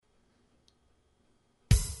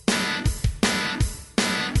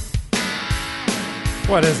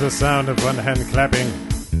What is the sound of one hand clapping?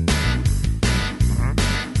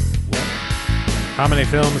 What? How many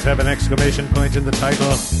films have an exclamation point in the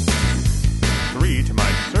title? 3 to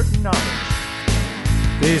my certain knowledge.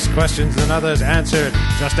 These questions and others answered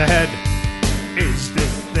just ahead. Is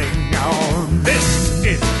this thing on? This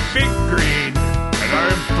is Big Green, and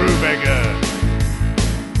I'm Brubaker.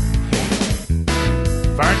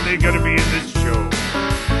 Finally gonna be in this show.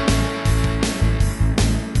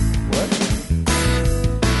 What?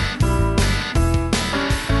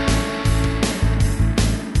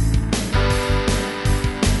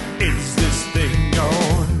 Is this thing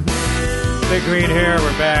on? Big Green here,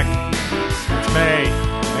 we're back. It's May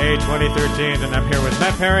 2013, and I'm here with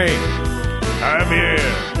Matt Perry. I'm here.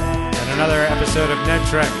 And another episode of Ned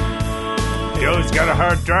Trek. He always got a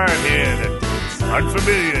hard drive here that's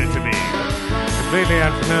unfamiliar to me. Completely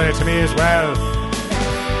unfamiliar to me as well.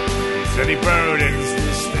 He said he borrowed it. Is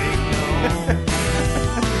this thing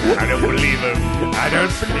on? I don't believe him. I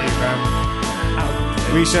don't believe him.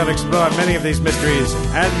 We shall explore many of these mysteries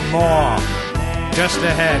and more just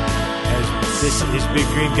ahead as this is Big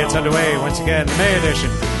Green gets underway once again, the May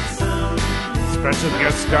edition. Special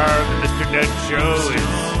guest star of the Mr. Ned Show is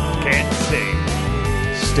Can't Sing.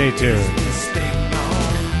 Stay tuned.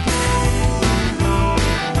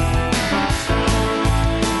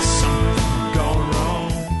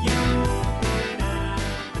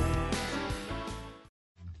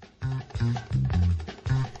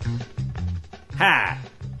 Hi,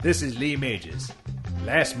 this is Lee Majors.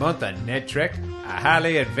 Last month on Ned Trek, a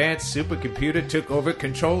highly advanced supercomputer took over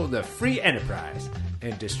control of the Free Enterprise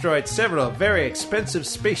and destroyed several very expensive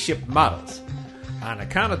spaceship models. On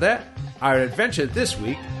account of that, our adventure this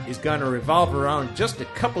week is going to revolve around just a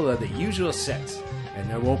couple of the usual sets, and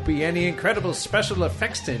there won't be any incredible special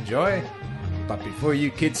effects to enjoy. But before you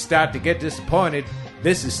kids start to get disappointed,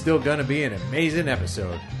 this is still going to be an amazing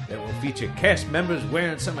episode that will feature cast members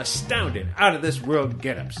wearing some astounding out-of-this-world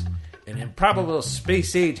get-ups and improbable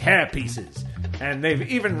space-age hairpieces, and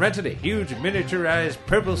they've even rented a huge miniaturized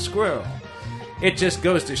purple squirrel. It just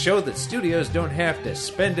goes to show that studios don't have to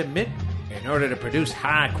spend a mint in order to produce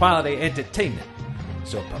high-quality entertainment.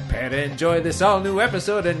 So prepare to enjoy this all-new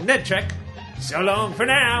episode of Ned Trek. So long for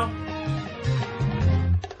now!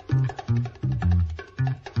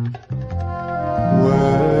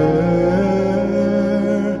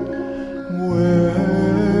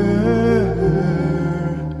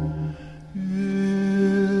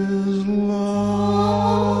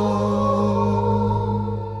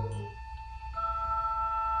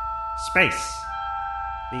 Space,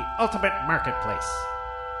 the ultimate marketplace.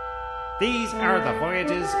 These are the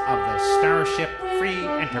voyages of the Starship Free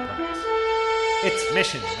Enterprise. Its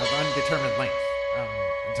mission of undetermined length,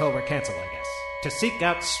 until we're canceled, I guess, to seek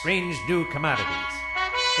out strange new commodities,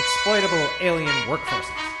 exploitable alien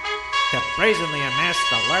workforces, to brazenly amass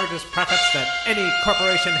the largest profits that any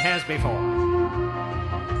corporation has before.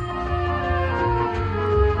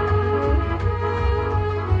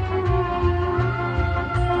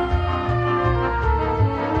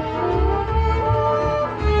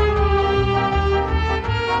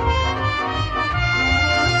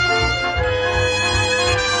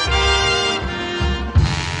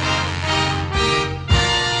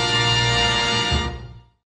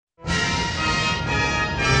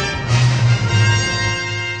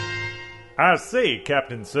 I say,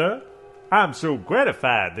 Captain Sir, I'm so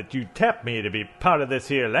gratified that you tapped me to be part of this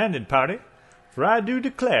here landing party, for I do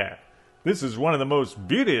declare, this is one of the most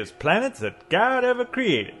beauteous planets that God ever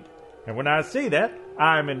created. And when I say that,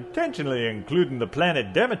 I'm intentionally including the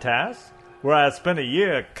planet Demetas, where I spent a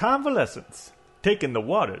year of convalescence, taking the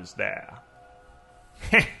waters there.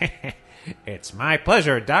 It's my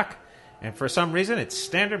pleasure, Doc. And for some reason, it's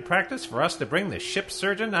standard practice for us to bring the ship's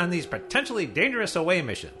surgeon on these potentially dangerous away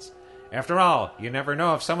missions. After all, you never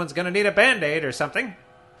know if someone's going to need a Band-Aid or something.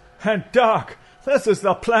 And Doc, this is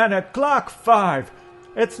the planet Glock 5.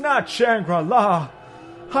 It's not Shangri-La.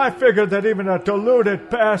 I figured that even a deluded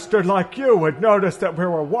bastard like you would notice that we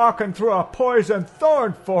were walking through a poison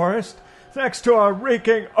thorn forest next to a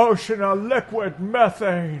reeking ocean of liquid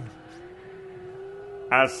methane.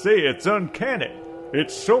 I say it's uncanny.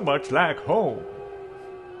 It's so much like home.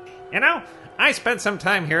 You know, I spent some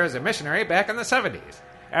time here as a missionary back in the 70s.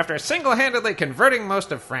 After single-handedly converting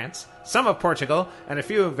most of France, some of Portugal, and a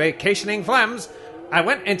few vacationing Flems, I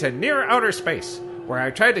went into near outer space, where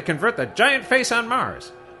I tried to convert the giant face on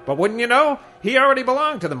Mars. But wouldn't you know, he already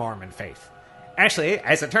belonged to the Mormon faith. Actually,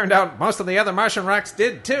 as it turned out, most of the other Martian rocks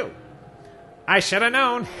did too. I should have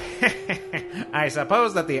known. I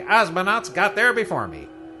suppose that the Osmonauts got there before me.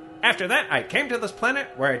 After that, I came to this planet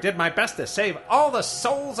where I did my best to save all the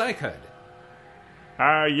souls I could.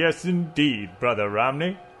 Ah, yes, indeed, Brother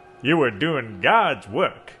Romney. You were doing God's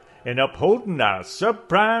work and upholding our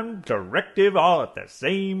subprime directive all at the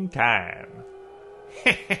same time.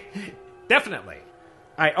 Definitely.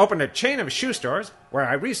 I opened a chain of shoe stores where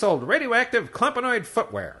I resold radioactive Klampanoid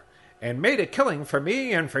footwear and made a killing for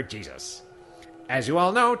me and for Jesus. As you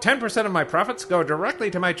all know, 10% of my profits go directly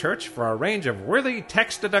to my church for a range of worthy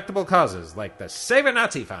tax-deductible causes like the Save a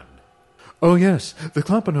Nazi Fund. Oh, yes, the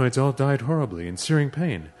Klampanoids all died horribly in searing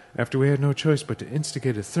pain after we had no choice but to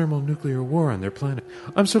instigate a thermonuclear war on their planet.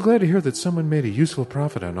 I'm so glad to hear that someone made a useful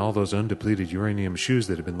profit on all those undepleted uranium shoes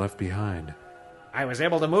that had been left behind. I was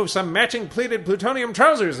able to move some matching pleated plutonium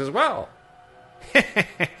trousers as well.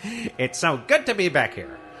 It's so good to be back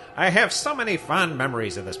here. I have so many fond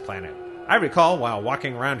memories of this planet. I recall while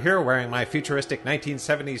walking around here wearing my futuristic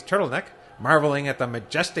 1970s turtleneck, marveling at the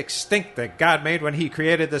majestic stink that God made when he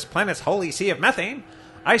created this planet's holy sea of methane,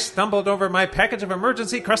 I stumbled over my package of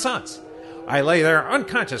emergency croissants. I lay there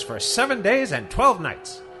unconscious for 7 days and 12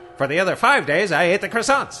 nights. For the other 5 days, I ate the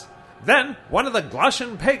croissants. Then, one of the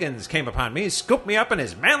Glaucian pagans came upon me, scooped me up in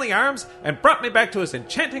his manly arms, and brought me back to his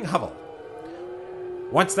enchanting hovel.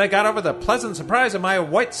 Once they got over the pleasant surprise of my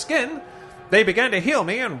white skin, they began to heal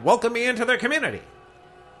me and welcome me into their community.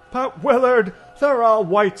 But, Willard, they're all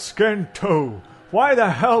white-skinned, too. Why the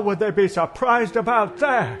hell would they be surprised about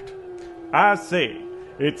that? I see.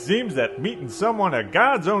 It seems that meeting someone of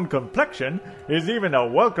God's own complexion is even a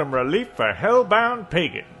welcome relief for hell-bound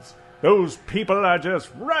pagans. Those people are just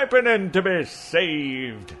ripening to be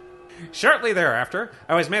saved. Shortly thereafter,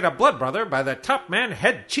 I was made a blood brother by the top man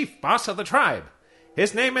head chief boss of the tribe.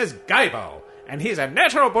 His name is Gaibo, and he's a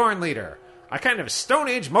natural-born leader, a kind of Stone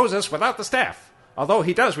Age Moses without the staff, although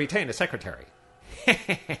he does retain a secretary.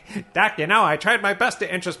 Doc, you know, I tried my best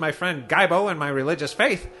to interest my friend Gaibo in my religious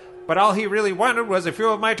faith, but all he really wanted was a few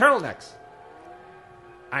of my turtlenecks.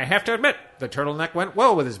 I have to admit, the turtleneck went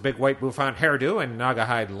well with his big white bouffant hairdo and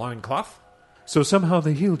naga-hide loincloth. So somehow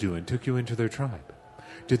they healed you and took you into their tribe.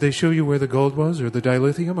 Did they show you where the gold was, or the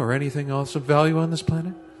dilithium, or anything else of value on this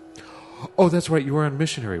planet? Oh, that's right, you were on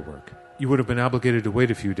missionary work. You would have been obligated to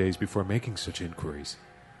wait a few days before making such inquiries.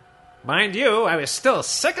 Mind you, I was still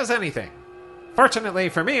sick as anything. Fortunately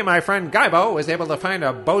for me, my friend Gaibo was able to find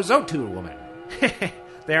a Bozotu woman.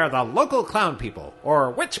 They are the local clown people,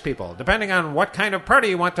 or witch people, depending on what kind of party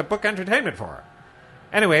you want to book entertainment for.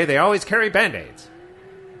 Anyway, they always carry Band-Aids.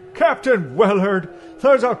 Captain Willard,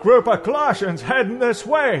 there's a group of Colossians heading this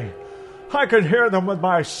way. I can hear them with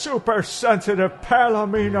my super-sensitive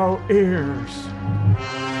Palomino ears.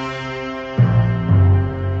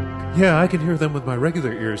 Yeah, I can hear them with my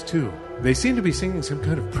regular ears, too. They seem to be singing some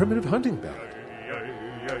kind of primitive hunting ballad.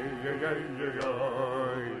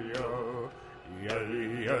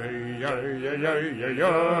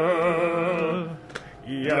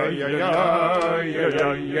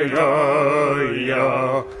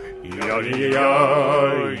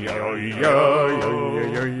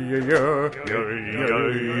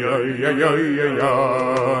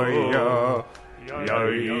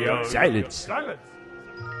 Silence.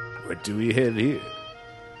 What do we have here?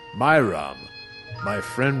 Myram, my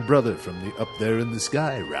friend brother from the up there in the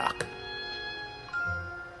sky rock.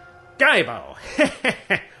 Gaibo!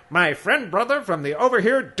 My friend brother from the over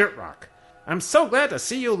here dirt rock. I'm so glad to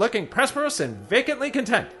see you looking prosperous and vacantly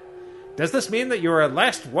content. Does this mean that you are at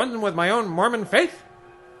last one with my own Mormon faith?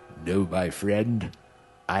 No, my friend.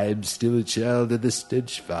 I am still a child of the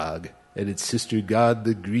stench fog and its sister god,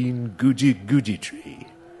 the green Guji tree.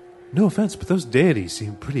 No offense, but those deities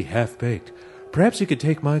seem pretty half-baked. Perhaps you could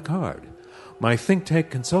take my card. My think tank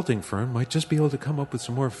consulting firm might just be able to come up with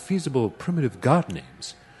some more feasible primitive god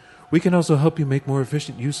names. We can also help you make more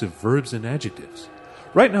efficient use of verbs and adjectives.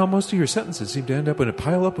 Right now, most of your sentences seem to end up in a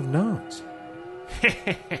pile-up of nouns.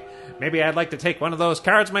 Maybe I'd like to take one of those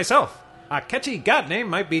cards myself. A catchy god name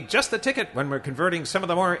might be just the ticket when we're converting some of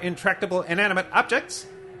the more intractable inanimate objects.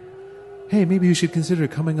 Hey, maybe you should consider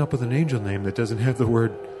coming up with an angel name that doesn't have the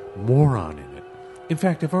word moron in it. In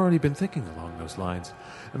fact, I've already been thinking along those lines,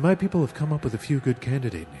 and my people have come up with a few good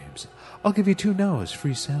candidate names. I'll give you 2 now as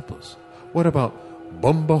free samples. What about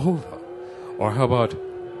Bumbahola? Or how about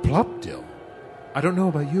Plopdill? I don't know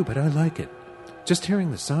about you, but I like it. Just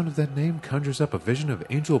hearing the sound of that name conjures up a vision of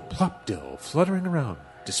Angel Plopdill fluttering around,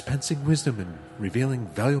 dispensing wisdom and revealing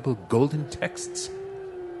valuable golden texts.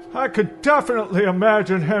 I could definitely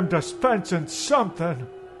imagine him dispensing something.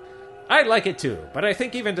 I like it too, but I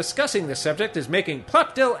think even discussing this subject is making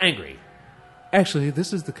Plopdill angry. Actually,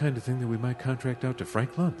 this is the kind of thing that we might contract out to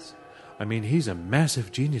Frank Luntz. I mean, he's a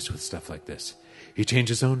massive genius with stuff like this. He changed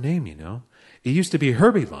his own name, you know. It used to be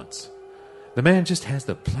Herbie Luntz. The man just has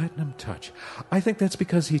the platinum touch. I think that's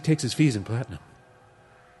because he takes his fees in platinum.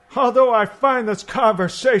 Although I find this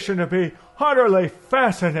conversation to be utterly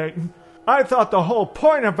fascinating, I thought the whole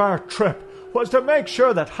point of our trip was to make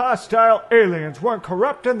sure that hostile aliens weren't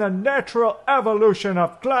corrupting the natural evolution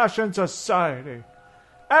of Glacian society.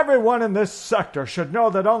 Everyone in this sector should know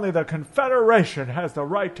that only the Confederation has the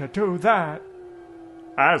right to do that.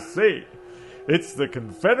 I see. It's the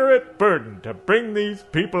Confederate burden to bring these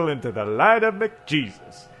people into the light of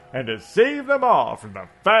McJesus and to save them all from the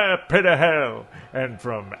fire pit of hell and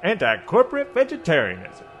from anti-corporate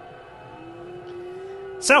vegetarianism.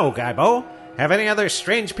 So, Gaibo, have any other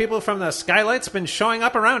strange people from the Skylights been showing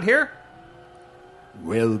up around here?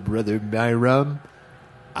 Well, Brother Myram,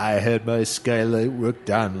 I had my skylight worked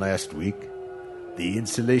on last week. The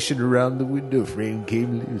insulation around the window frame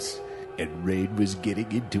came loose, and rain was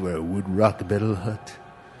getting into our wood rock metal hut.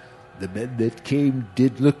 The men that came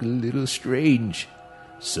did look a little strange.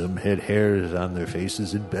 Some had hairs on their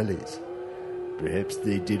faces and bellies. Perhaps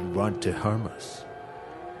they did want to harm us.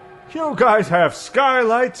 You guys have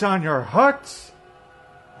skylights on your huts?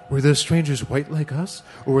 Were those strangers white like us?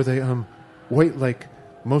 Or were they, white like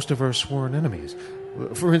most of our sworn enemies?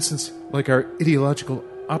 For instance, like our ideological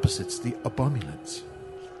opposites, the Abominants.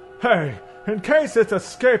 Hey, in case it's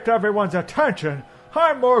escaped everyone's attention,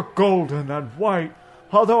 I'm more golden than white,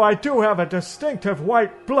 although I do have a distinctive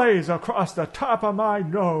white blaze across the top of my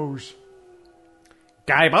nose.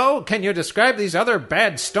 Gaibo, can you describe these other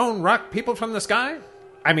bad stone rock people from the sky?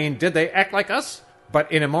 I mean, did they act like us,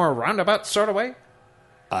 but in a more roundabout sort of way?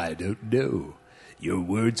 I don't know. Your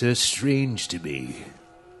words are strange to me.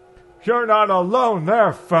 You're not alone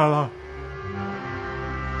there, fella.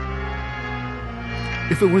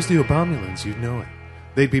 If it was the Abominants, you'd know it.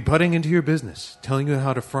 They'd be butting into your business, telling you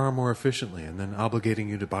how to farm more efficiently, and then obligating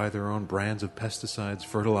you to buy their own brands of pesticides,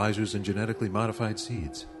 fertilizers, and genetically modified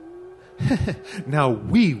seeds. Now,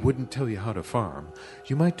 we wouldn't tell you how to farm.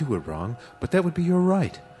 You might do it wrong, but that would be your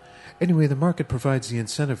right. Anyway, the market provides the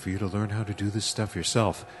incentive for you to learn how to do this stuff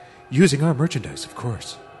yourself, using our merchandise, of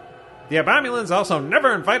course. The Abominants also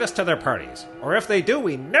never invite us to their parties, or if they do,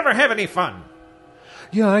 we never have any fun.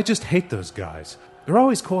 Yeah, I just hate those guys. They're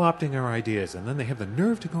always co-opting our ideas, and then they have the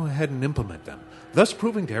nerve to go ahead and implement them, thus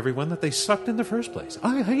proving to everyone that they sucked in the first place.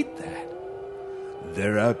 I hate that.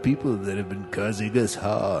 There are people that have been causing us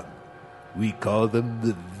harm. We call them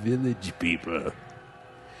the Village People.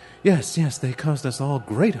 Yes, they caused us all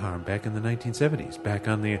great harm back in the 1970s, back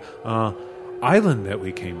on the island that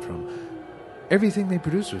we came from. Everything they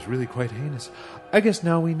produced was really quite heinous. I guess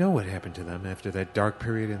now we know what happened to them after that dark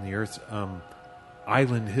period in the Earth's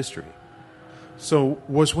island history. So,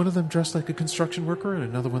 was one of them dressed like a construction worker and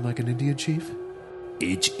another one like an Indian chief?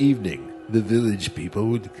 Each evening, the Village People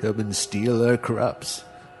would come and steal our crops,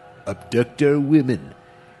 abduct our women,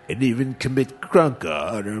 and even commit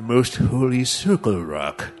Kronka on our most holy circle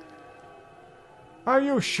rock. Are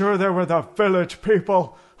you sure they were the Village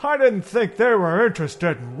People? I didn't think they were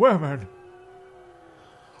interested in women.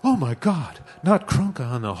 Oh my God, not Kronka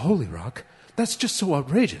on the holy rock. That's just so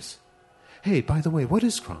outrageous. Hey, by the way, what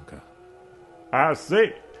is Kronka? I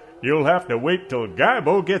see. You'll have to wait till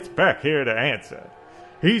Gaibo gets back here to answer.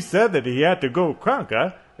 He said that he had to go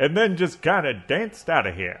Kronka and then just kind of danced out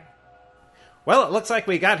of here. Well, it looks like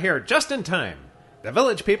we got here just in time. The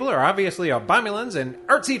Village People are obviously Abominants and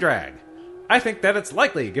artsy drag. I think that it's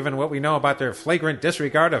likely, given what we know about their flagrant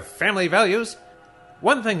disregard of family values.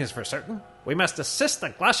 One thing is for certain. We must assist the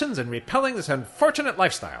Glacians in repelling this unfortunate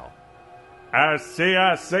lifestyle. I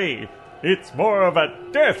see. It's more of a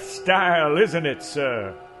death style, isn't it,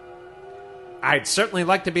 sir? I'd certainly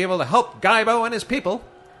like to be able to help Gaibo and his people.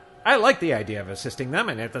 I like the idea of assisting them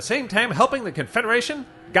and at the same time helping the Confederation,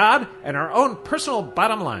 God, and our own personal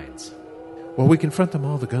bottom lines. Well, we confront them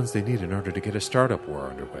all the guns they need in order to get a startup war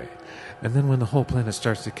underway. And then when the whole planet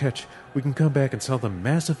starts to catch, we can come back and sell them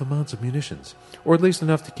massive amounts of munitions, or at least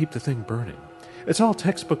enough to keep the thing burning. It's all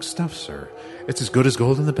textbook stuff, sir. It's as good as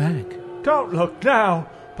gold in the bank. Don't look now,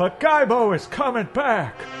 but Gaibo is coming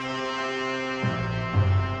back.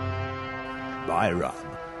 Myram,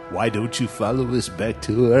 why don't you follow us back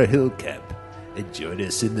to our hill camp and join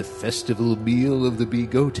us in the festival meal of the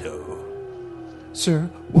Bigoto? Sir,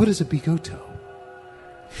 what is a Bigoto?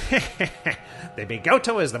 The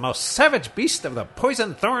Bigoto is the most savage beast of the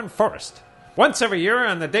poison thorn forest. Once every year,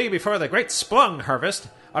 on the day before the great Splung harvest,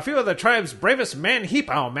 a few of the tribe's bravest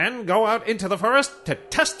Manhipao men go out into the forest to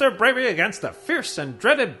test their bravery against the fierce and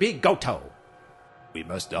dreaded Bigoto. We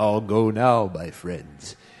must all go now, my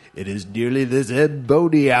friends. It is nearly the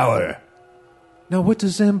Zamboni hour. Now, what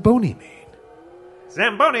does Zamboni mean?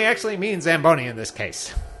 Zamboni actually means Zamboni in this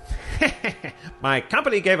case. My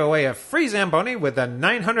company gave away a free Zamboni with the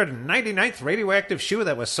 999th radioactive shoe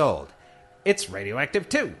that was sold. It's radioactive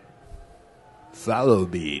too. Follow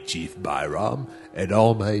me, Chief Byram, and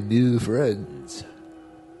all my new friends.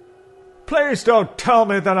 Please don't tell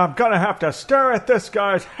me that I'm gonna have to stare at this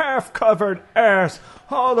guy's half-covered ass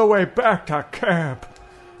all the way back to camp.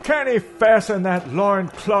 Can't he fasten that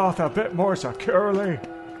loincloth a bit more securely?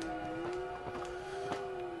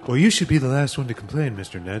 Well, you should be the last one to complain,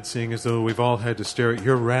 Mr. Ned, seeing as though we've all had to stare at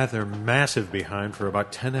your rather massive behind for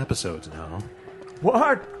about 10 episodes now.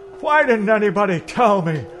 What? Why didn't anybody tell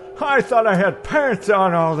me? I thought I had pants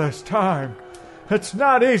on all this time. It's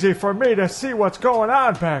not easy for me to see what's going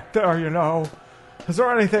on back there, you know. Is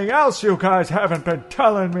there anything else you guys haven't been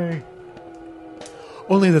telling me?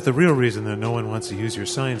 Only that the real reason that no one wants to use your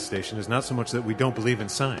science station is not so much that we don't believe in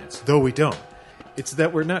science, though we don't. It's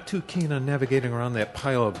that we're not too keen on navigating around that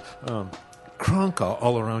pile of, cronka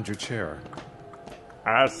all around your chair.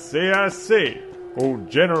 I see.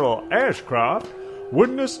 Old General Ashcroft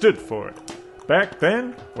wouldn't have stood for it. Back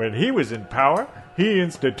then, when he was in power, he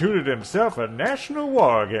instituted himself a national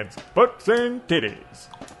war against butts and titties.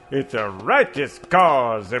 It's a righteous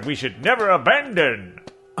cause that we should never abandon.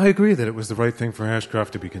 I agree that it was the right thing for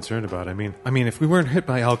Ashcroft to be concerned about. I mean, if we weren't hit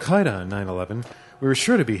by Al-Qaeda on 9/11, we were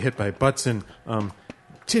sure to be hit by butts and,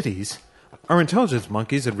 titties. Our intelligence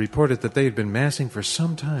monkeys had reported that they had been massing for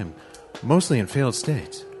some time, mostly in failed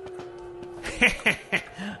states.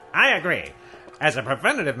 I agree. As a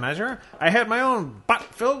preventative measure, I had my own butt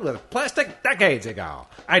filled with plastic decades ago.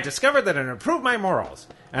 I discovered that it improved my morals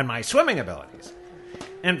and my swimming abilities.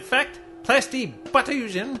 In fact,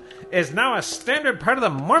 plastibuttusion is now a standard part of the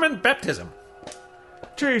Mormon baptism.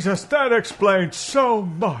 Jesus, that explains so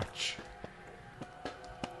much.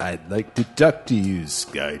 I'd like to talk to you,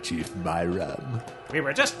 Sky Chief Byram. We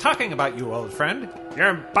were just talking about you, old friend.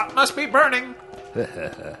 Your butt must be burning.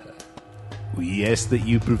 We ask that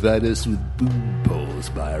you provide us with boom poles,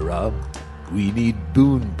 Byram. We need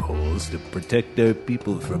boom poles to protect our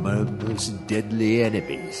people from our most deadly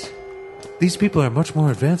enemies. These people are much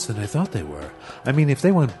more advanced than I thought they were. If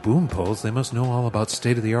they want boom poles, they must know all about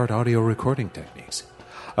state-of-the-art audio recording techniques.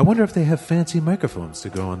 I wonder if they have fancy microphones to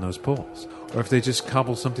go on those poles, or if they just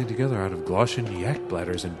cobble something together out of Gaussian yak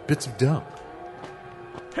bladders and bits of dung.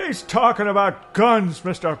 He's talking about guns,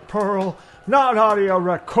 Mr. Pearl, not audio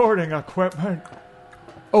recording equipment.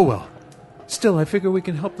 Oh, well. Still, I figure we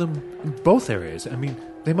can help them in both areas.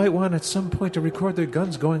 They might want at some point to record their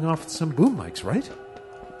guns going off with some boom mics, right?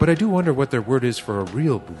 But I do wonder what their word is for a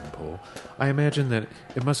real boom pole. I imagine that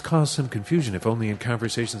it must cause some confusion, if only in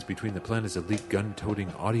conversations between the planet's elite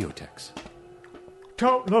gun-toting audio techs.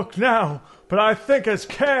 Don't look now, but I think his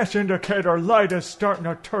cash indicator light is starting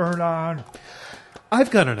to turn on. I've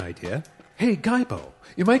got an idea. Hey, Gaibo,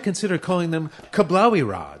 you might consider calling them Kablawi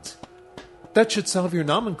rods. That should solve your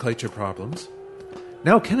nomenclature problems.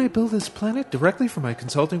 Now, can I bill this planet directly for my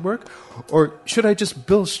consulting work, or should I just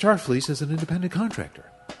bill Starfleet as an independent contractor?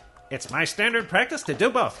 It's my standard practice to do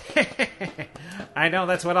both. I know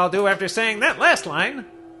that's what I'll do after saying that last line.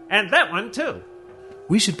 And that one, too.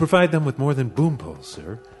 We should provide them with more than boom poles,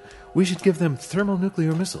 sir. We should give them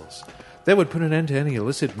thermonuclear missiles. That would put an end to any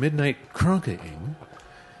illicit midnight cronka-ing.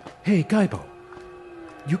 Hey, Gaibo,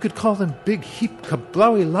 you could call them big heap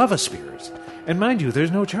Kablawi lava spears. And mind you,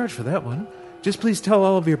 there's no charge for that one. Just please tell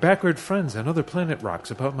all of your backward friends on other planet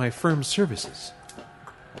rocks about my firm's services.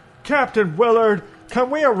 Captain Willard,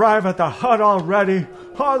 can we arrive at the hut already?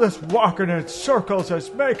 All this walking in circles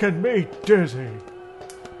is making me dizzy.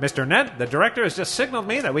 Mr. Ned, the director has just signaled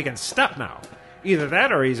me that we can stop now. Either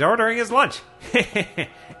that or he's ordering his lunch.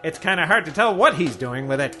 It's kind of hard to tell what he's doing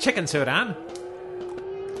with that chicken suit on.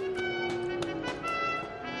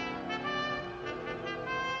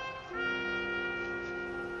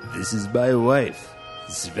 This is my wife,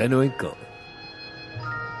 Sven Winkle.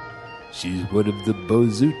 She's one of the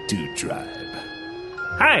Bozutu tribe.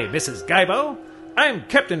 Hi, Mrs. Gaibo. I'm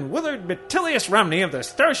Captain Willard Metilius Romney of the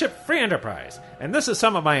Starship Free Enterprise, and this is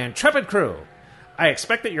some of my intrepid crew. I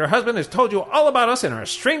expect that your husband has told you all about us in our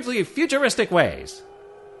strangely futuristic ways.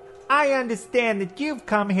 I understand that you've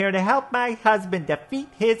come here to help my husband defeat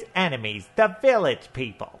his enemies, the village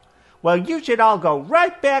people. Well, you should all go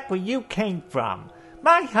right back where you came from.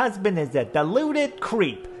 My husband is a deluded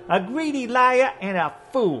creep, a greedy liar, and a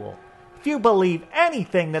fool. If you believe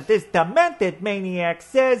anything that this demented maniac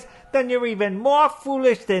says, then you're even more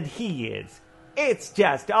foolish than he is. It's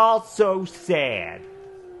just all so sad.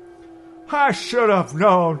 I should have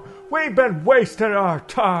known. We've been wasting our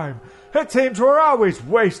time. It seems we're always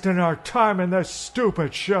wasting our time in this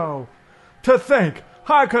stupid show. To think,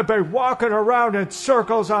 I could be walking around in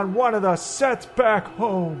circles on one of the sets back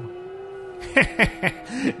home.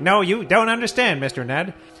 No, you don't understand, Mr.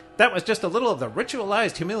 Ned. That was just a little of the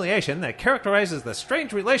ritualized humiliation that characterizes the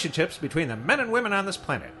strange relationships between the men and women on this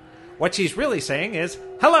planet. What she's really saying is,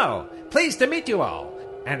 hello, pleased to meet you all.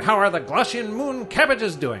 And how are the Glossian moon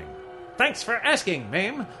cabbages doing? Thanks for asking,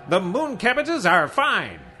 Mame. The moon cabbages are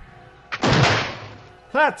fine.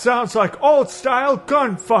 That sounds like old-style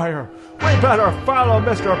gunfire. We better follow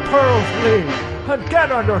Mr. Pearl's lead and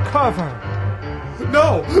get under cover.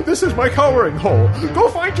 No, this is my cowering hole. Go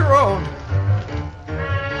find your own.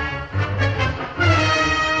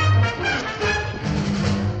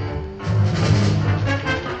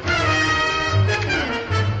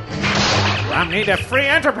 Romney to free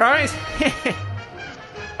enterprise.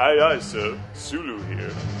 Aye, sir. Sulu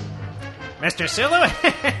here. Mr. Sulu,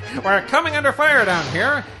 we're coming under fire down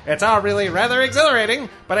here. It's all really rather exhilarating,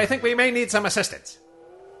 but I think we may need some assistance.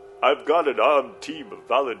 I've got an armed team of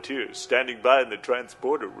volunteers standing by in the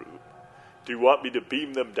transporter room. Do you want me to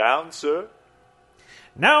beam them down, sir?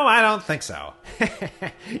 No, I don't think so.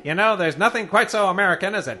 You know, there's nothing quite so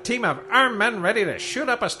American as a team of armed men ready to shoot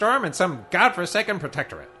up a storm in some godforsaken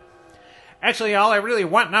protectorate. Actually, all I really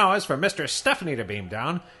want now is for Mr. Stephanie to beam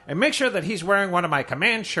down and make sure that he's wearing one of my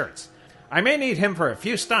command shirts. I may need him for a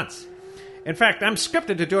few stunts. In fact, I'm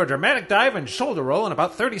scripted to do a dramatic dive and shoulder roll in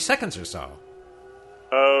about 30 seconds or so.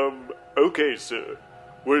 Okay, sir.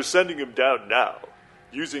 We're sending him down now,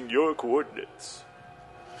 using your coordinates.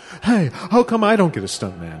 Hey, how come I don't get a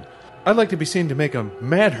stuntman? I'd like to be seen to make a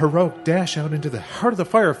mad, heroic dash out into the heart of the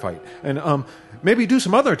firefight, and, maybe do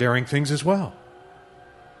some other daring things as well.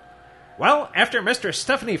 Well, after Mr.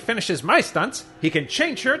 Stephanie finishes my stunts, he can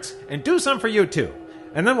change shirts and do some for you too.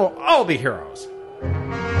 And then we'll all be heroes.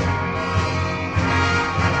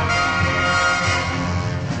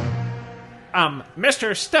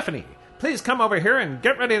 Mr. Stephanie, please come over here and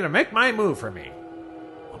get ready to make my move for me.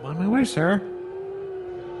 I'm on my way, sir.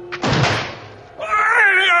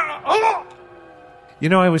 You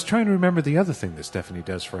know, I was trying to remember the other thing that Stephanie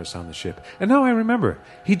does for us on the ship, and now I remember.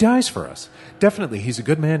 He dies for us. Definitely, he's a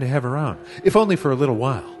good man to have around, if only for a little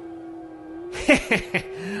while.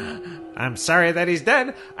 I'm sorry that he's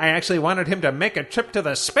dead. I actually wanted him to make a trip to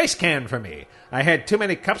the space can for me. I had too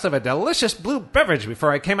many cups of a delicious blue beverage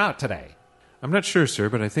before I came out today. I'm not sure, sir,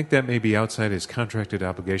 but I think that may be outside his contracted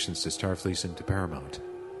obligations to Starfleet and to Paramount.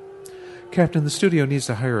 Captain, the studio needs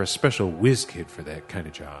to hire a special whiz kid for that kind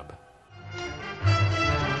of job.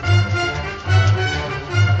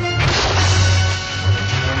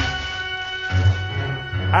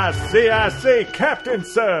 I see, Captain,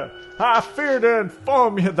 sir. I fear to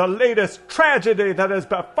inform you the latest tragedy that has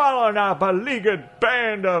befallen our beleaguered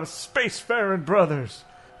band of spacefaring brothers.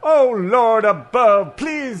 Oh, Lord above,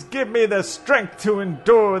 please give me the strength to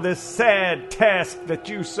endure this sad task that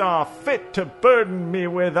you saw fit to burden me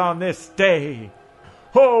with on this day.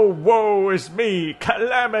 Oh, woe is me!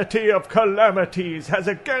 Calamity of calamities has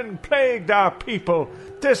again plagued our people,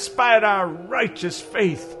 despite our righteous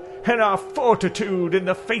faith and our fortitude in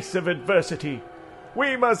the face of adversity.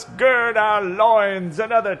 We must gird our loins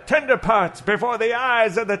and other tender parts before the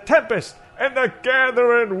eyes of the tempest and the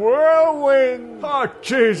gathering whirlwind. Oh,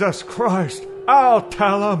 Jesus Christ, I'll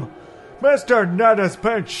tell him. Mr. Ned has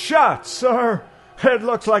been shot, sir. It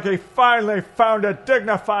looks like he finally found a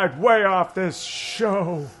dignified way off this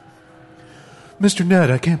show. Mr. Ned,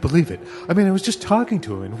 I can't believe it. I mean, I was just talking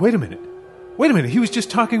to him, and wait a minute, he was just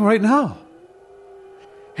talking right now.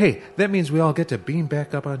 Hey, that means we all get to beam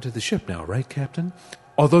back up onto the ship now, right, Captain?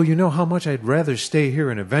 Although you know how much I'd rather stay here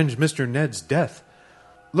and avenge Mr. Ned's death.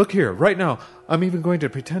 Look here, right now, I'm even going to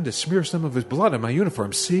pretend to smear some of his blood on my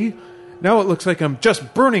uniform, see? Now it looks like I'm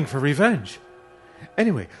just burning for revenge.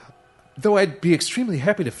 Anyway, though I'd be extremely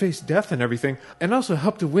happy to face death and everything, and also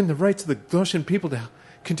help to win the rights of the Glossian people to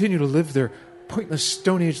continue to live their pointless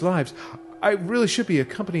Stone Age lives, I really should be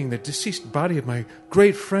accompanying the deceased body of my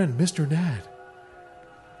great friend, Mr. Ned.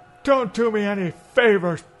 Don't do me any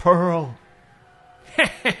favors, Pearl.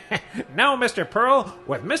 No, Mr. Pearl.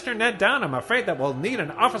 With Mr. Ned down, I'm afraid that we'll need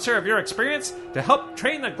an officer of your experience to help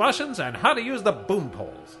train the Glossians on how to use the boom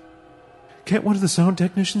poles. Can't one of the sound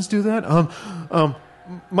technicians do that?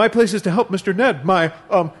 My place is to help Mr. Ned, my,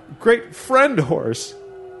 great friend horse.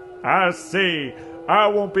 I see. I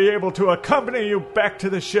won't be able to accompany you back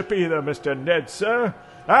to the ship either, Mr. Ned, sir.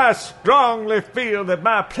 I strongly feel that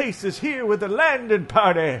my place is here with the landing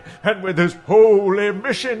party, and with his holy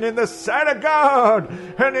mission in the sight of God,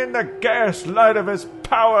 and in the gaslight of his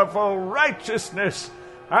powerful righteousness.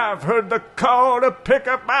 I've heard the call to pick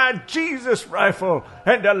up my Jesus rifle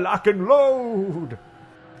and to lock and load.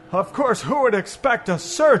 Of course, who would expect a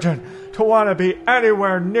surgeon to want to be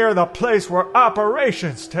anywhere near the place where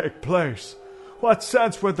operations take place? What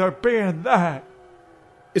sense would there be in that?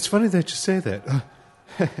 It's funny that you say that.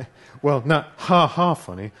 Well, not ha-ha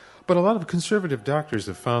funny, but a lot of conservative doctors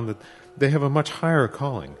have found that they have a much higher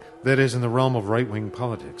calling, that is, in the realm of right-wing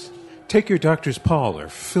politics. Take your Doctors Paul or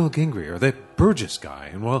Phil Gingrey or that Burgess guy,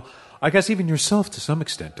 and, well, I guess even yourself to some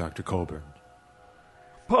extent, Dr. Colburn.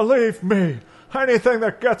 Believe me, anything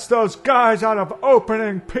that gets those guys out of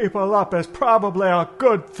opening people up is probably a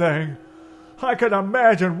good thing. I can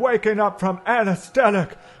imagine waking up from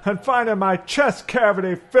anesthetic and finding my chest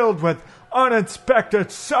cavity filled with uninspected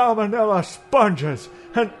salmonella sponges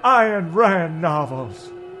and Ayn Rand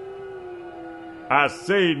novels. I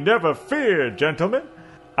say never fear, gentlemen.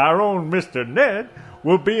 Our own Mr. Ned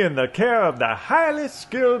will be in the care of the highly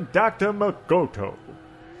skilled Dr. McGoto.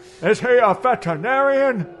 Is he a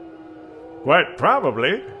veterinarian? Quite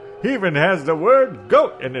probably. He even has the word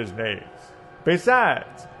goat in his name.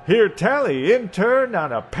 Besides, he'll tell he interned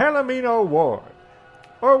on a Palomino ward.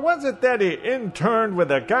 Or was it that he interned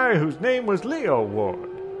with a guy whose name was Leo Ward?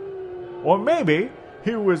 Or maybe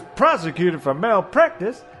he was prosecuted for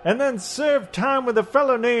malpractice and then served time with a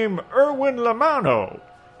fellow named Erwin Lamano.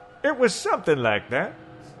 It was something like that.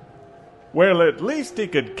 Well, at least he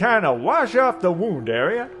could kind of wash off the wound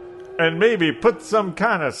area and maybe put some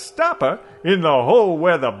kind of stopper in the hole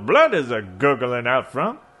where the blood is a-gurgling out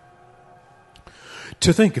from.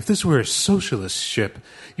 To think, if this were a socialist ship,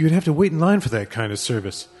 you'd have to wait in line for that kind of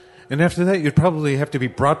service. And after that, you'd probably have to be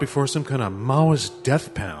brought before some kind of Maoist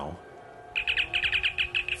death panel.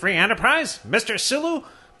 Free Enterprise? Mr. Sulu?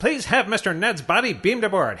 Please have Mr. Ned's body beamed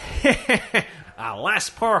aboard. Alas,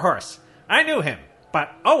 poor horse. I knew him,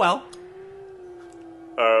 but oh well.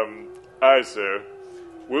 Aye, sir.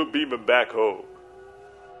 We'll beam him back home.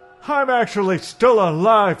 I'm actually still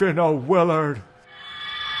alive, you know, Willard.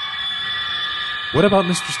 What about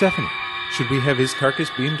Mr. Stephanie? Should we have his carcass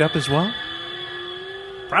beamed up as well?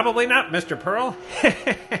 Probably not, Mr. Pearl.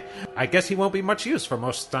 I guess he won't be much use for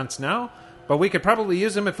most stunts now, but we could probably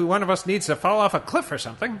use him if one of us needs to fall off a cliff or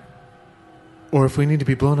something. Or if we need to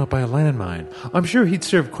be blown up by a landmine. I'm sure he'd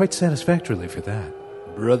serve quite satisfactorily for that.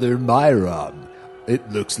 Brother Myron, it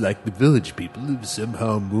looks like the village people have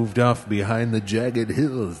somehow moved off behind the jagged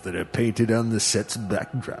hills that are painted on the set's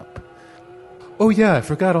backdrop. Oh yeah, I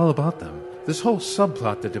forgot all about them. This whole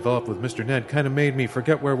subplot that developed with Mr. Ned kind of made me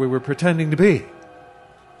forget where we were pretending to be.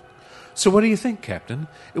 So what do you think, Captain?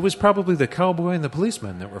 It was probably the cowboy and the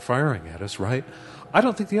policeman that were firing at us, right? I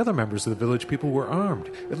don't think the other members of the village people were armed.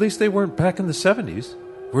 At least they weren't back in the 70s.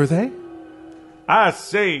 Were they? I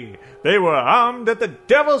say, they were armed at the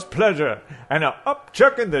devil's pleasure and are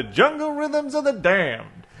upchucking the jungle rhythms of the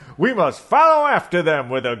damned. We must follow after them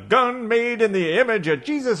with a gun made in the image of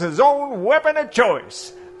Jesus' own weapon of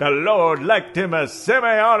choice. The Lord liked him a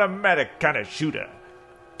semi-automatic kind of shooter.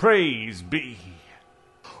 Praise be.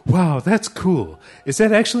 Wow, that's cool. Is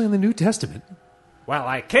that actually in the New Testament? Well,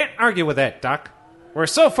 I can't argue with that, Doc. We're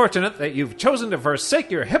so fortunate that you've chosen to forsake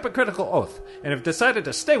your hypocritical oath and have decided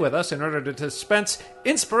to stay with us in order to dispense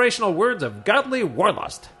inspirational words of godly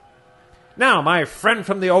warlust. Now, my friend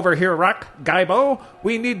from the over here rock, Gaibo,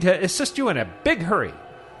 we need to assist you in a big hurry.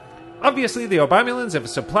 Obviously, the Obamulans have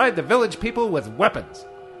supplied the village people with weapons,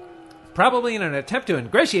 probably in an attempt to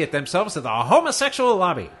ingratiate themselves to the homosexual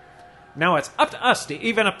lobby. Now it's up to us to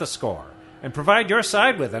even up the score and provide your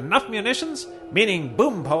side with enough munitions, meaning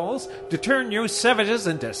boom poles, to turn you savages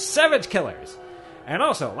into savage killers. And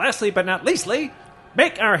also, lastly but not leastly,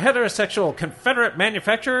 make our heterosexual Confederate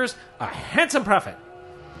manufacturers a handsome profit.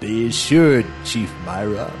 Be assured, Chief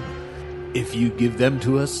Myron. If you give them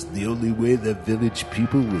to us, the only way the village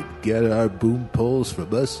people would get our boom poles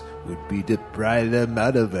from us would be to pry them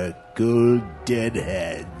out of our cold, dead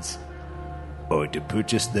hands. Or to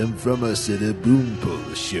purchase them from us at a boom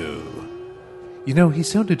pole show. You know, he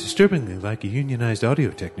sounded disturbingly like a unionized audio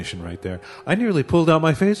technician right there. I nearly pulled out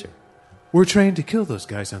my phaser. We're trained to kill those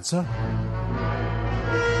guys on sight.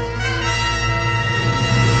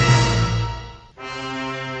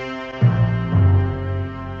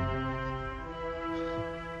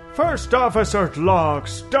 First Officer's log,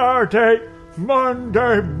 stardate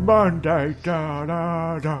Monday,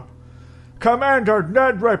 da-da-da. Commander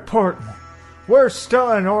Ned reporting. We're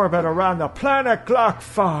still in orbit around the planet Glock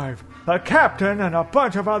 5. The captain and a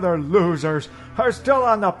bunch of other losers are still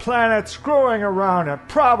on the planet screwing around and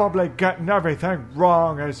probably getting everything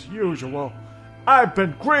wrong as usual. I've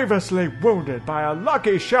been grievously wounded by a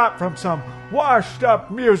lucky shot from some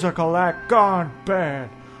washed-up musical act gone bad.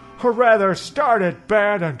 Or rather, started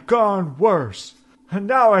bad and gone worse. And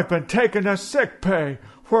now I've been taken to sick pay,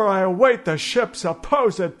 where I await the ship's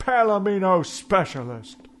supposed Palomino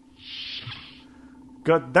specialist.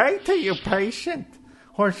 Good day to you, patient.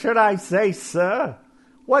 Or should I say, sir?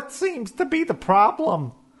 What seems to be the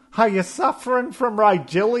problem? Are you suffering from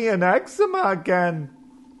Rigelian eczema again?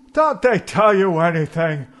 Don't they tell you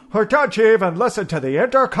anything? Or don't you even listen to the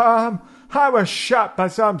intercom? I was shot by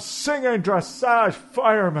some singing dressage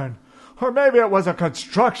fireman. Or maybe it was a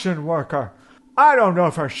construction worker. I don't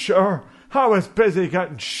know for sure. I was busy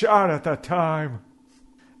getting shot at the time.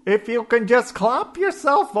 If you can just clomp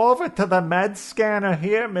yourself over to the med scanner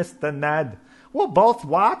here, Mr. Ned, we'll both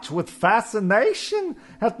watch with fascination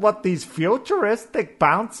at what these futuristic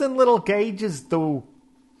bouncing little gauges do.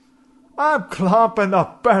 I'm clomping the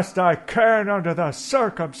best I can under the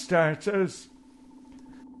circumstances.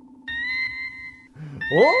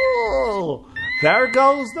 Oh, there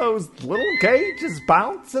goes those little gauges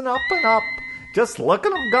bouncing up and up. Just look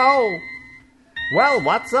at them go. Well,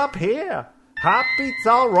 what's up here? Heartbeat's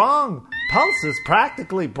all wrong. Pulse is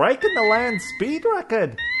practically breaking the land speed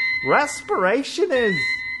record. Respiration is...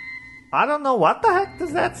 I don't know what the heck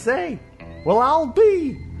does that say. Well, I'll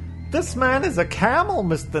be. This man is a camel,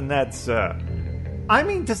 Mr. Ned, sir. I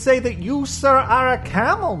mean to say that you, sir, are a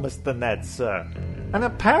camel, Mr. Ned, sir. And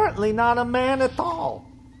apparently not a man at all.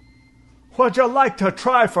 Would you like to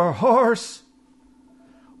try for horse?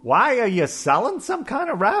 Why, are you selling some kind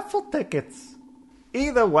of raffle tickets?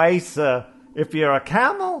 Either way, sir, if you're a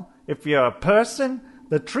camel, if you're a person,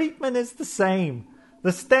 the treatment is the same.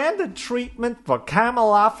 The standard treatment for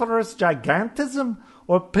Camelophorus gigantism,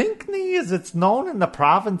 or Pinckney as it's known in the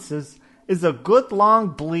provinces, is a good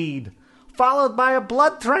long bleed, followed by a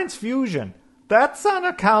blood transfusion. That's on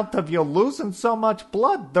account of you losing so much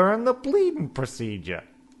blood during the bleeding procedure.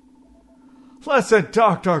 Listen,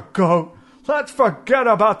 Dr. Goat, let's forget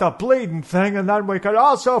about the bleeding thing and then we could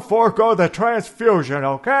also forego the transfusion,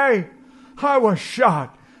 okay? I was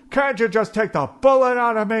shot. Can't you just take the bullet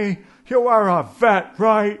out of me? You are a vet,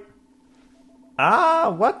 right? Ah,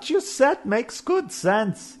 what you said makes good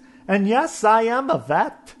sense. And yes, I am a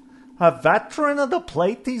vet. A veteran of the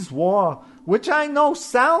Platies War, which I know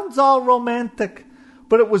sounds all romantic,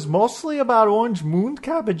 but it was mostly about orange moon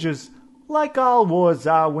cabbages, like all wars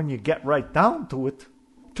are when you get right down to it.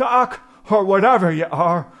 Doc, or whatever you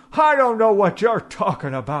are, I don't know what you're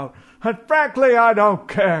talking about, and frankly I don't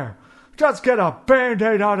care. Just get a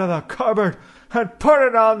Band-Aid out of the cupboard and put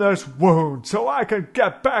it on this wound so I can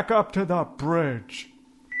get back up to the bridge.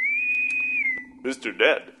 Mr.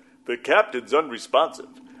 Ned, the captain's unresponsive,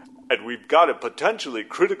 and we've got a potentially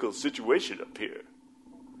critical situation up here.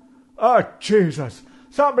 Oh, Jesus.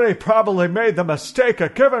 Somebody probably made the mistake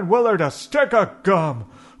of giving Willard a stick of gum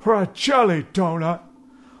or a jelly donut.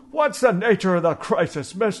 What's the nature of the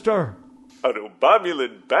crisis, mister? An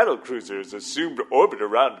Obamulan battlecruiser has assumed orbit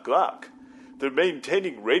around Glock. They're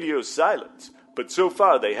maintaining radio silence, but so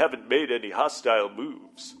far they haven't made any hostile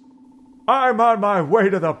moves. I'm on my way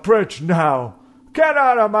to the bridge now. Get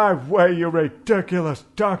out of my way, you ridiculous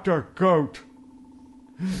Dr. Goat.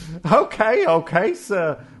 Okay,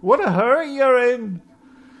 sir. What a hurry you're in.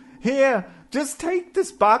 Here, just take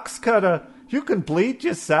this box cutter. You can bleed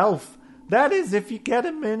yourself. That is, if you get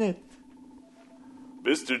a minute.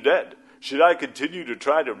 Mr. Ned, should I continue to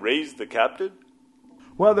try to raise the captain?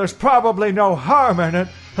 Well, there's probably no harm in it,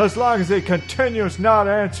 as long as he continues not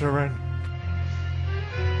answering.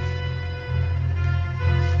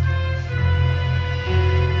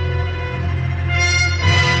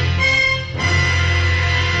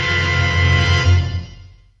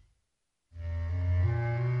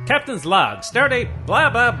 Captain's log, stardate, blah,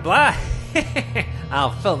 blah, blah.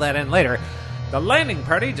 I'll fill that in later. The landing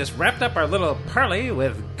party just wrapped up our little parley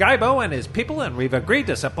with Gaibo and his people, and we've agreed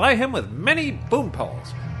to supply him with many boom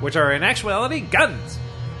poles, which are in actuality guns.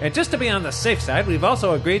 And just to be on the safe side, we've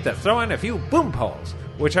also agreed to throw in a few boom poles,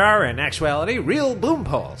 which are in actuality real boom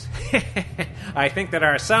poles. I think that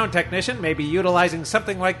our sound technician may be utilizing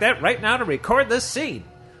something like that right now to record this scene.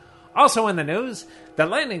 Also in the news, the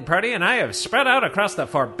landing party and I have spread out across the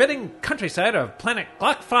forbidding countryside of planet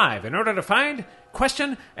Glock 5 in order to find,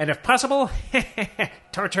 question, and if possible,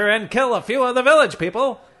 torture and kill a few of the village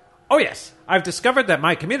people. Oh yes, I've discovered that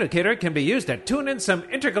my communicator can be used to tune in some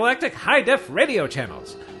intergalactic high-def radio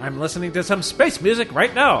channels. I'm listening to some space music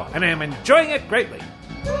right now, and I am enjoying it greatly.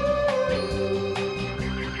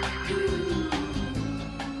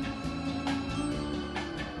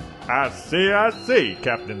 I see,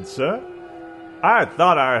 Captain Sir. I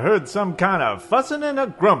thought I heard some kind of fussing and a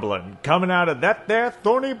grumbling coming out of that there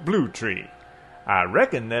thorny blue tree. I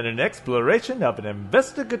reckon that an exploration of an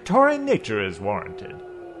investigatory nature is warranted.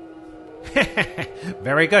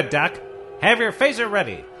 Very good, Doc. Have your phaser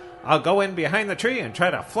ready. I'll go in behind the tree and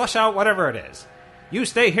try to flush out whatever it is. You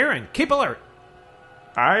stay here and keep alert.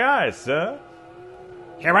 Aye, aye, sir.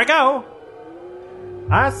 Here I go.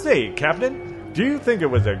 I say, Captain, do you think it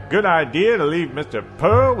was a good idea to leave Mr.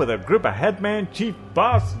 Pearl with a group of Headman Chief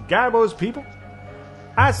Boss Gaibo's people?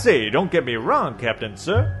 I say, don't get me wrong, Captain,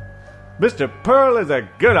 sir. Mr. Pearl is a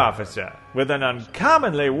good officer with an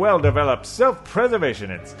uncommonly well-developed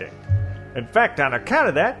self-preservation instinct. In fact, on account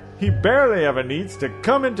of that, he barely ever needs to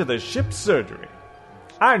come into the ship's surgery.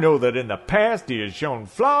 I know that in the past he has shown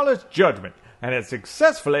flawless judgment and has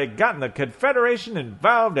successfully gotten the Confederation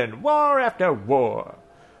involved in war after war.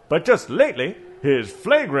 But just lately, his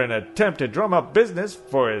flagrant attempt to drum up business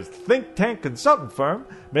for his think tank consultant firm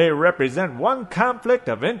may represent one conflict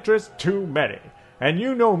of interest too many. And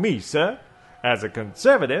you know me, sir. As a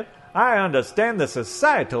conservative, I understand the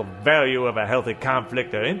societal value of a healthy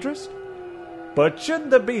conflict of interest. But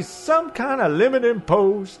shouldn't there be some kind of limit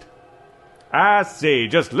imposed? I say,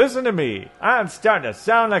 just listen to me. I'm starting to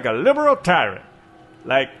sound like a liberal tyrant.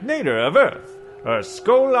 Like Nader of Earth, or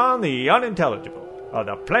Skolon the Unintelligible, or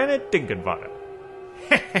the planet Dinkenvater.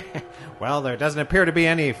 Well, there doesn't appear to be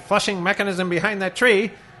any flushing mechanism behind that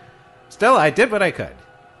tree. Still, I did what I could.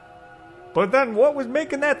 But then what was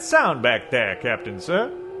making that sound back there, Captain, sir?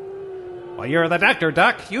 Well, you're the doctor,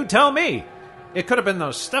 Doc. You tell me. It could have been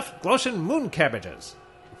those stuffed Glotian moon cabbages.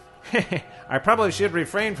 I probably should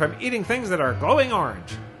refrain from eating things that are glowing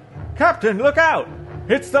orange. Captain, look out!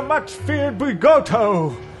 It's the much-feared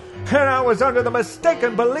Brigoto! And I was under the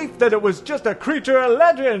mistaken belief that it was just a creature of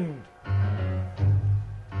legend!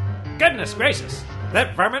 Goodness gracious!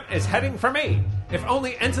 That varmint is heading for me. If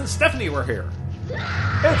only Ensign Stephanie were here.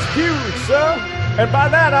 It's huge, sir! And by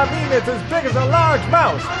that I mean it's as big as a large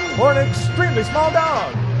mouse, or an extremely small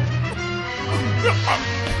dog!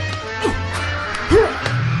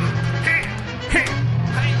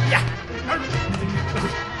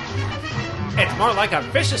 It's more like a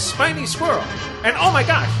vicious, spiny squirrel. And oh my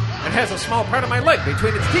gosh, it has a small part of my leg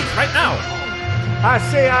between its teeth right now. I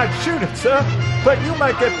say I'd shoot it, sir, but you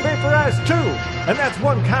might get vaporized too. And that's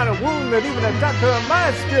one kind of wound that even a doctor of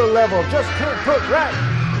my skill level just can't put right.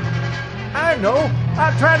 I know.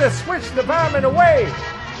 I tried to switch the varmint away.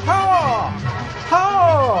 Haw!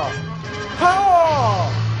 Haw! Haw!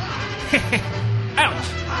 Ouch!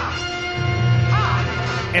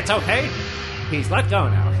 It's okay. He's let go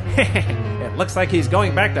now. It looks like he's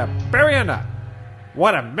going back to bury a nut.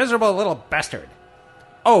 What a miserable little bastard.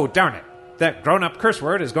 Oh, darn it. That grown-up curse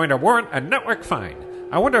word is going to warrant a network fine.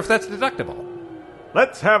 I wonder if that's deductible.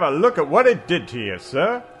 Let's have a look at what it did to you,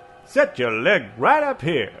 sir. Set your leg right up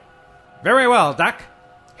here. Very well, Doc.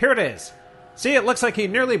 Here it is. See, it looks like he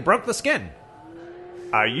nearly broke the skin.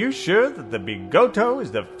 Are you sure that the Bigoto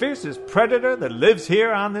is the fiercest predator that lives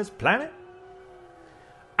here on this planet?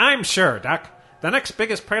 I'm sure, Doc. The next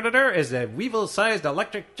biggest predator is a weevil-sized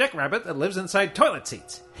electric jackrabbit that lives inside toilet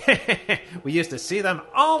seats. We used to see them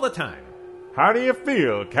all the time. How do you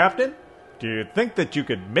feel, Captain? Do you think that you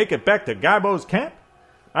could make it back to Gaibo's camp?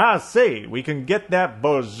 I say, we can get that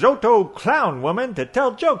Bozoto clown woman to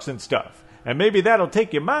tell jokes and stuff, and maybe that'll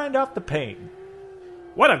take your mind off the pain.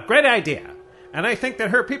 What a great idea! And I think that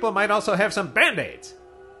her people might also have some Band-Aids.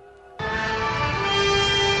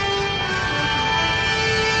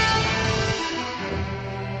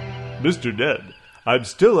 Mr. Ned, I'm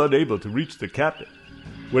still unable to reach the captain.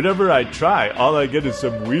 Whenever I try, all I get is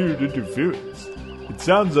some weird interference. It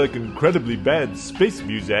sounds like incredibly bad space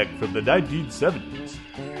music from the 1970s,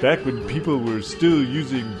 back when people were still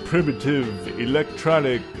using primitive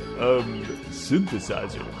electronic,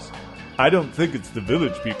 synthesizers. I don't think it's the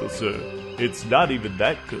village people, sir. It's not even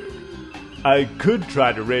that good. I could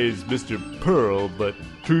try to raise Mr. Pearl, but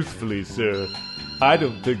truthfully, sir, I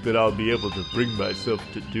don't think that I'll be able to bring myself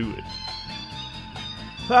to do it.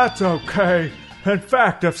 That's okay. In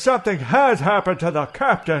fact, if something has happened to the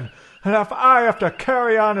captain, and if I have to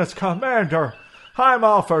carry on as commander, I'm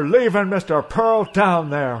all for leaving Mr. Pearl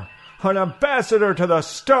down there. An ambassador to the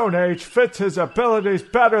Stone Age fits his abilities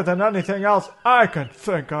better than anything else I can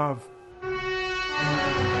think of.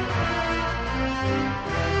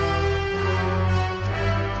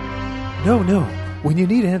 No. When you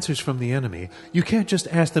need answers from the enemy, you can't just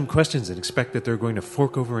ask them questions and expect that they're going to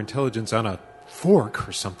fork over intelligence on a fork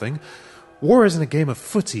or something. War isn't a game of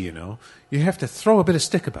footsie, you know. You have to throw a bit of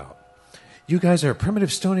stick about. You guys are a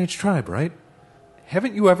primitive Stone Age tribe, right?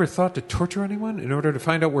 Haven't you ever thought to torture anyone in order to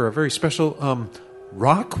find out where a very special,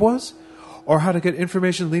 rock was? Or how to get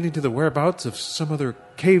information leading to the whereabouts of some other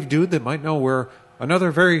cave dude that might know where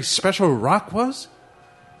another very special rock was?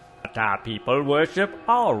 Our people worship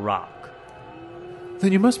all rock.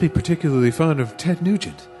 Then you must be particularly fond of Ted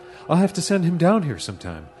Nugent. I'll have to send him down here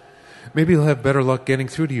sometime. Maybe he'll have better luck getting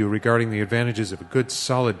through to you regarding the advantages of a good,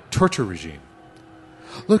 solid torture regime.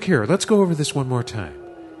 Look here, let's go over this one more time.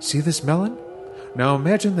 See this melon? Now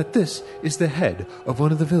imagine that this is the head of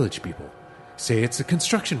one of the village people. Say it's a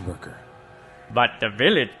construction worker. But the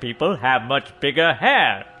village people have much bigger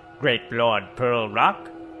hair, Great Lord Pearl Rock.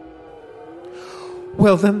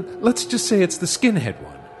 Well, then, let's just say it's the skinhead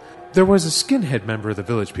one. There was a skinhead member of the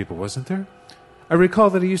village people, wasn't there? I recall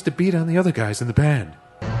that he used to beat on the other guys in the band.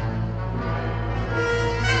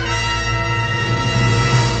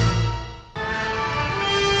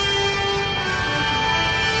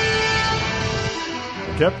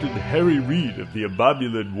 Captain Harry Reed of the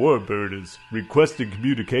Abomulan Warbird is requesting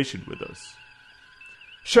communication with us.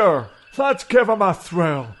 Sure, let's give him a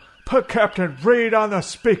thrill. Put Captain Reed on the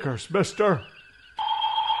speakers, mister.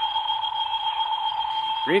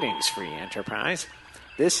 Greetings, Free Enterprise.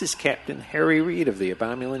 This is Captain Harry Reed of the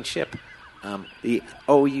Abomulan ship, the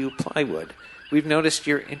OU Plywood. We've noticed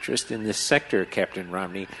your interest in this sector, Captain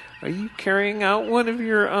Romney. Are you carrying out one of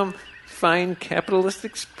your, fine capitalist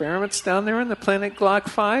experiments down there on the planet Glock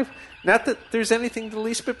 5? Not that there's anything the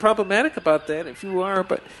least bit problematic about that, if you are,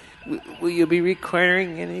 but will you be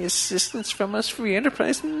requiring any assistance from us, Free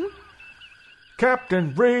Enterprise?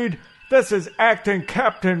 Captain Reed, this is Acting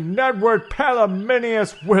Captain Nedward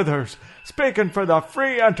Palominius Withers, speaking for the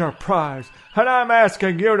Free Enterprise, and I'm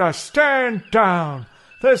asking you to stand down.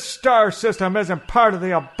 This star system isn't part of the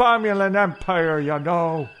Abomulan Empire, you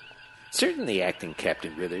know. Certainly, Acting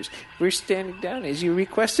Captain Withers. We're standing down as you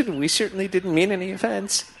requested, and we certainly didn't mean any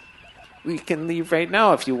offense. We can leave right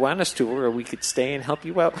now if you want us to, or we could stay and help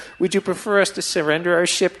you out. Would you prefer us to surrender our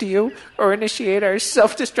ship to you, or initiate our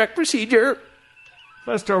self-destruct procedure?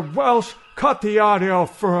 Mr. Welsh, cut the audio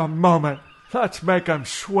for a moment. Let's make him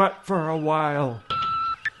sweat for a while.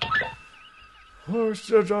 Horse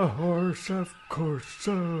is a horse, of course,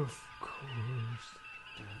 of course.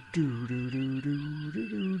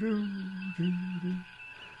 Do-do-do-do-do-do-do-do.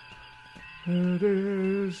 It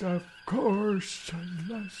is, of course,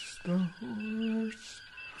 unless the horse.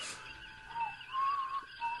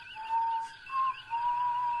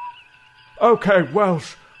 Okay,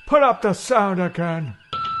 Welsh, put up the sound again.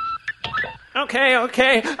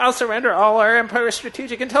 Okay. I'll surrender all our Empire's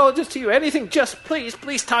strategic intelligence to you. Anything, just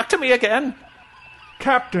please talk to me again.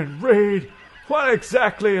 Captain Reed, what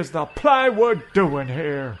exactly is the Plywood doing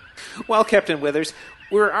here? Well, Captain Withers,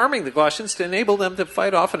 we're arming the Glossians to enable them to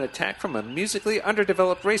fight off an attack from a musically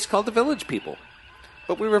underdeveloped race called the Village People.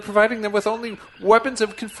 But we were providing them with only weapons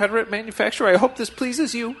of Confederate manufacture. I hope this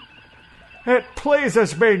pleases you. It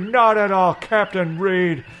pleases me not at all, Captain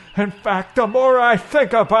Reed. In fact, the more I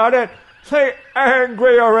think about it, the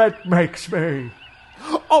angrier it makes me.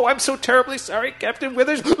 Oh, I'm so terribly sorry, Captain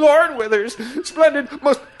Withers. Lord Withers. Splendid,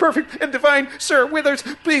 most perfect, and divine Sir Withers.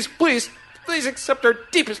 Please accept our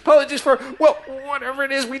deepest apologies for, well, whatever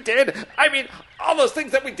it is we did. I mean, all those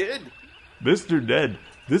things that we did. Mr. Ned,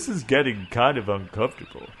 this is getting kind of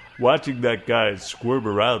uncomfortable, watching that guy squirm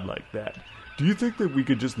around like that. Do you think that we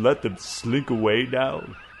could just let them slink away now,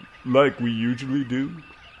 like we usually do?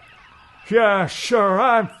 Yeah, sure,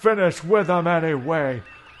 I'm finished with them anyway.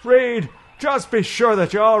 Reed, just be sure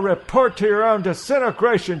that you all report to your own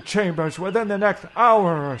disintegration chambers within the next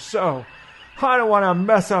hour or so. I don't want to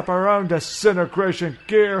mess up our own disintegration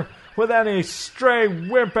gear with any stray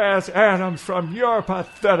wimp-ass atoms from your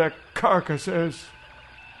pathetic carcasses.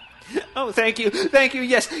 Oh, thank you.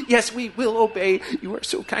 Yes, we will obey. You are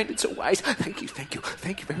so kind and so wise. Thank you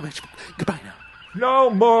very much. Goodbye now.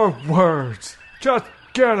 No more words. Just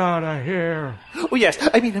get out of here. Oh, yes,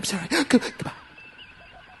 I'm sorry. Goodbye.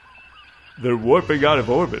 They're warping out of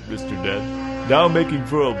orbit, Mr. Ned, now making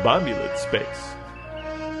for Abomulan space.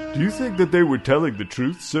 Do you think that they were telling the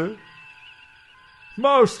truth, sir?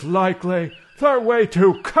 Most likely. They're way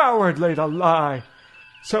too cowardly to lie.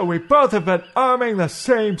 So we both have been arming the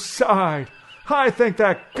same side. I think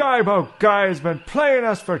that Gaibo guy has been playing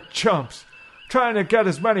us for chumps, trying to get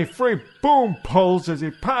as many free boom poles as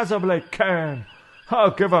he possibly can.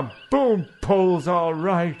 I'll give him boom poles, all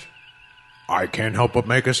right. I can't help but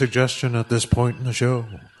make a suggestion at this point in the show.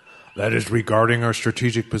 That is regarding our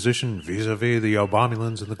strategic position vis-a-vis the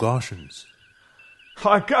Abomulans and the Glossians.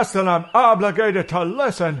 I guess that I'm obligated to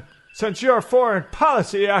listen, since your foreign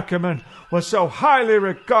policy acumen was so highly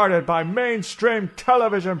regarded by mainstream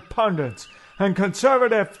television pundits and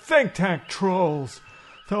conservative think tank trolls,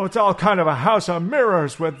 though it's all kind of a house of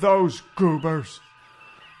mirrors with those goobers.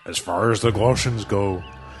 As far as the Glossians go,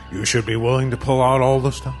 you should be willing to pull out all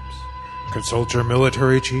the stops. Consult your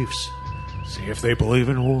military chiefs. See if they believe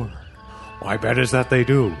in war. My bet is that they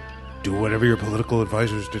do. Do whatever your political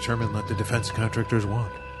advisors determine that the defense contractors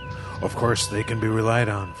want. Of course, they can be relied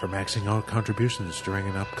on for maxing out contributions during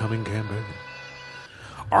an upcoming campaign.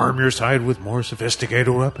 Arm your side with more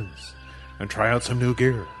sophisticated weapons, and try out some new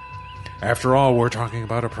gear. After all, we're talking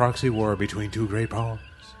about a proxy war between two great powers,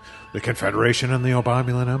 the Confederation and the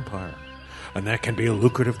Obamulan Empire, and that can be a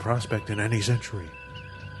lucrative prospect in any century.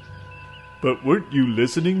 But weren't you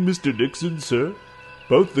listening, Mr. Nixon, sir?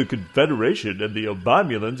 Both the Confederation and the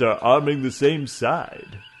Obamulans are arming the same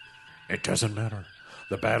side. It doesn't matter.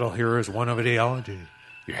 The battle here is one of ideology.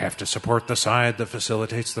 You have to support the side that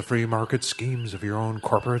facilitates the free market schemes of your own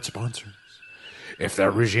corporate sponsors. If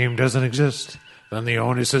that regime doesn't exist, then the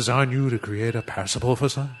onus is on you to create a passable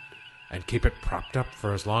facade and keep it propped up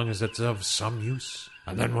for as long as it's of some use.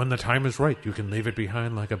 And then when the time is right, you can leave it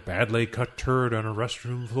behind like a badly cut turd on a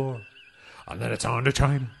restroom floor. And then it's on to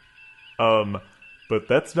China. But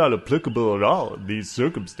that's not applicable at all in these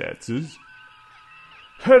circumstances.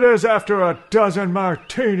 It is after a dozen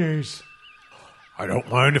martinis. I don't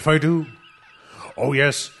mind if I do. Oh,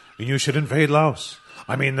 yes, and you should invade Laos.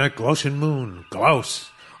 I mean that Glaucian moon,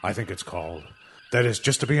 Glaus, I think it's called. That is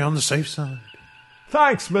just to be on the safe side.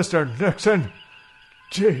 Thanks, Mr. Nixon.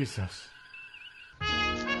 Jesus.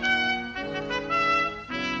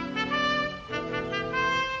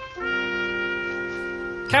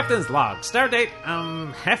 Captain's log. Stardate,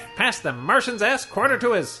 half past the Martian's ass, quarter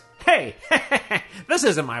to his... Hey! This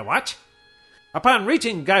isn't my watch. Upon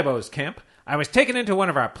reaching Gaibo's camp, I was taken into one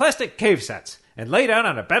of our plastic cave sets and laid out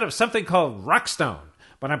on a bed of something called rockstone,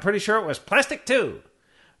 but I'm pretty sure it was plastic too.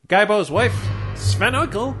 Gaibo's wife, Sven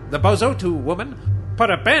Oikel, the Bozotu woman, put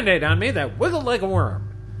a Band-Aid on me that wiggled like a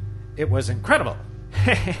worm. It was incredible.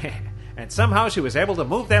 And somehow she was able to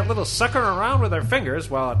move that little sucker around with her fingers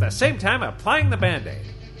while at the same time applying the Band-Aid.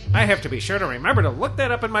 I have to be sure to remember to look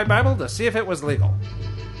that up in my Bible to see if it was legal.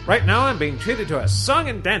 Right now I'm being treated to a song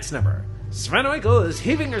and dance number. Sven Oikel is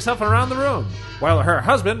heaving herself around the room, while her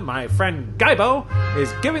husband, my friend Gaibo,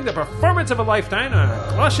 is giving the performance of a lifetime on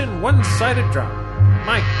a Glaucian one-sided drum.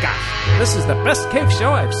 My gosh, this is the best cave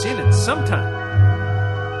show I've seen in some time.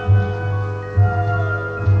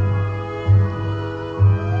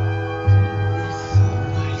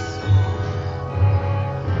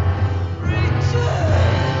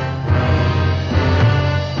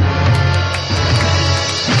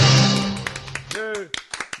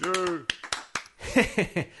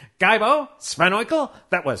 Gaibo, Sven Oikel,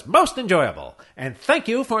 that was most enjoyable, and thank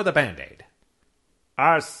you for the Band-Aid.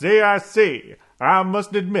 I see. I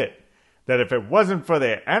must admit that if it wasn't for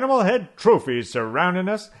the animal head trophies surrounding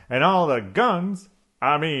us and all the guns,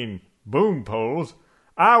 boom poles,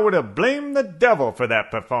 I would have blamed the devil for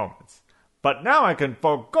that performance. But now I can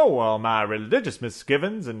forego all my religious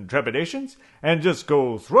misgivings and trepidations and just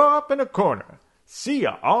go throw up in a corner. See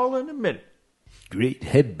ya all in a minute. Great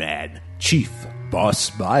headman, Chief Boss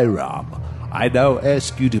Byram, I now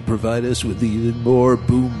ask you to provide us with even more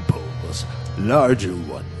boom poles, larger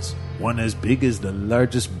ones, one as big as the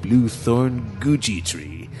largest blue thorn Gucci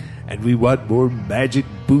tree, and we want more magic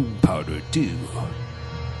boom powder too.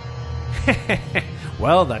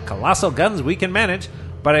 Well, the colossal guns we can manage,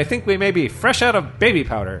 but I think we may be fresh out of baby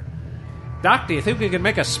powder. Doc, do you think we can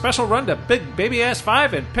make a special run to Big Baby Ass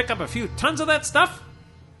 5 and pick up a few tons of that stuff?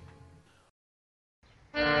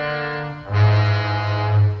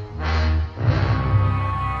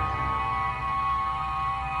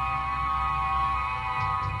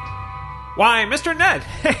 Why, Mr. Ned!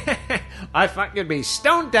 I thought you'd be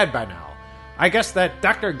stone dead by now. I guess that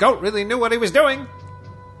Dr. Goat really knew what he was doing.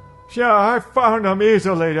 Yeah, I found him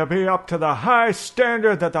easily to be up to the high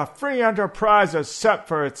standard that the Free Enterprise has set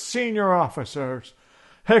for its senior officers.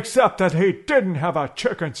 Except that he didn't have a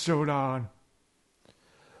chicken suit on.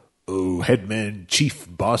 Oh, Headman Chief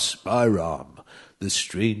Boss Byram, the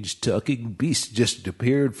strange talking beast just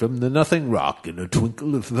appeared from the nothing rock in a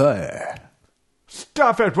twinkle of fire.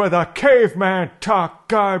 Stuff it with a caveman talk,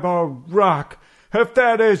 Gaibo Rock, if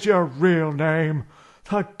that is your real name.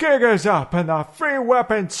 The gig is up and the free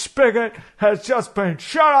weapon spigot has just been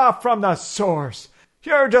shut off from the source.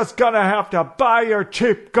 You're just gonna have to buy your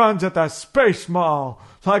cheap guns at the Space Mall,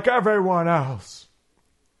 like everyone else.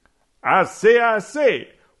 I see.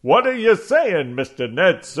 What are you saying, Mr.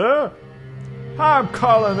 Ned, sir? I'm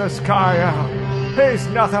calling this guy out. He's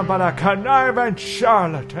nothing but a conniving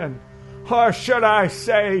charlatan. Or should I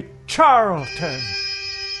say, Charlton?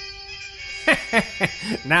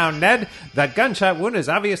 Now, Ned, the gunshot wound has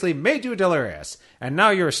obviously made you delirious, and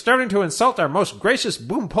now you're starting to insult our most gracious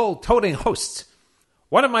boom pole toting hosts.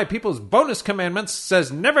 One of my people's bonus commandments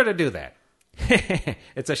says never to do that.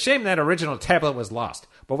 It's a shame that original tablet was lost,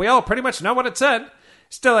 but we all pretty much know what it said.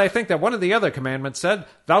 Still, I think that one of the other commandments said,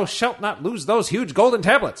 "Thou shalt not lose those huge golden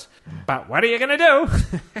tablets." But what are you going to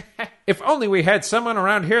do? If only we had someone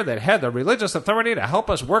around here that had the religious authority to help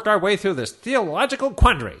us work our way through this theological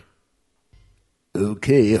quandary.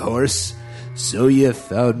 Okay, horse. So you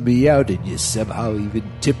found me out and you somehow even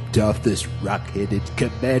tipped off this rock-headed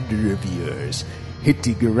commander of yours,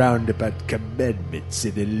 hinting around about commandments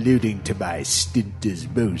and alluding to my stint as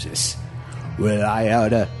Moses. Well, I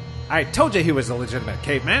oughta... I told you he was a legitimate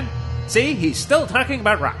caveman. See, he's still talking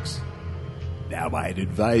about rocks. Now I'd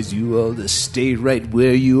advise you all to stay right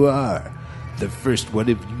where you are. The first one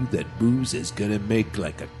of you that moves is gonna make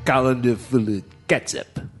like a colander full of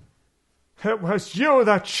catsup. It was you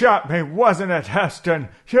that shot me, wasn't it, Heston?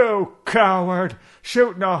 You coward!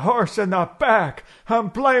 Shooting a horse in the back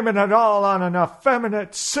and blaming it all on an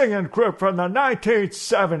effeminate singing group from the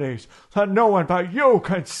 1970s that no one but you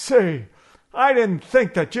can see. I didn't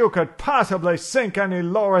think that you could possibly sink any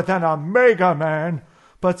lower than a Mega Man,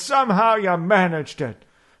 but somehow you managed it.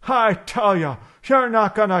 I tell you, you're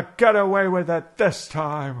not gonna get away with it this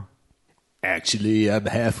time. Actually, I'm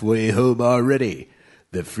halfway home already.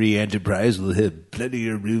 The Free Enterprise will have plenty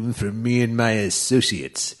of room for me and my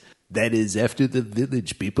associates. That is after the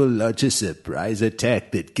village people launch a surprise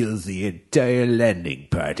attack that kills the entire landing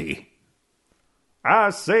party. I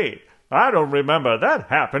see. I don't remember that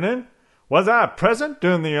happening. Was I present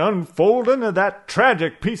during the unfolding of that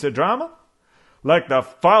tragic piece of drama? Like the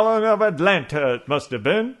falling of Atlanta, it must have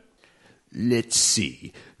been. Let's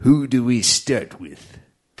see. Who do we start with?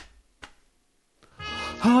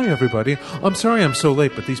 Hi, everybody. I'm sorry I'm so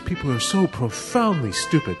late, but these people are so profoundly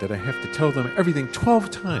stupid that I have to tell them everything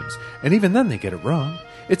 12 times, and even then they get it wrong.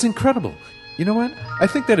 It's incredible. You know what? I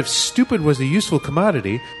think that if stupid was a useful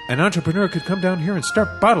commodity, an entrepreneur could come down here and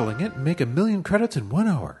start bottling it and make 1 million credits in 1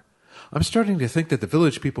 hour. I'm starting to think that the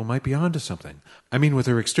village people might be onto something. I mean, with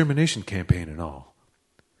their extermination campaign and all.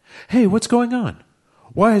 Hey, what's going on?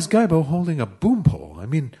 Why is Gaibo holding a boom pole? I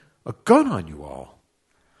mean, a gun on you all.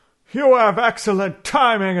 You have excellent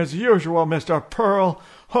timing as usual, Mr. Pearl.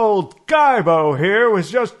 Old Gaibo here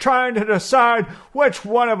was just trying to decide which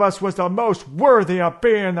one of us was the most worthy of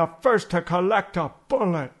being the first to collect a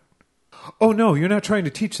bullet. Oh, no, you're not trying to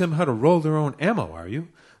teach them how to roll their own ammo, are you?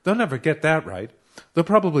 They'll never get that right. They'll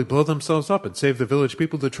probably blow themselves up and save the village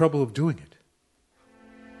people the trouble of doing it.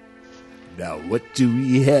 Now what do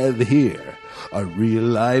we have here? A real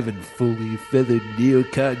live and fully feathered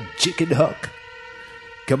neocon chicken hawk?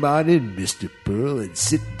 Come on in, Mr. Pearl, and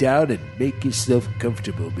sit down and make yourself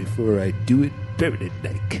comfortable before I do it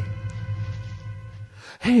permanent-like.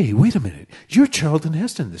 Hey, wait a minute. You're Charlton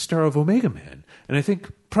Heston, the star of Omega Man, and I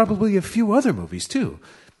think probably a few other movies, too.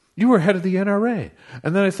 You were head of the NRA,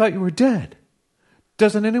 and then I thought you were dead.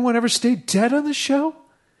 Doesn't anyone ever stay dead on this show?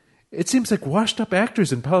 It seems like washed-up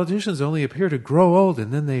actors and politicians only appear to grow old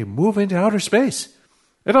and then they move into outer space.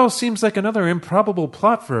 It all seems like another improbable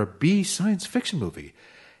plot for a B science fiction movie.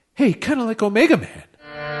 Hey, kind of like Omega Man.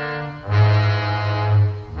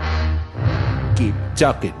 Keep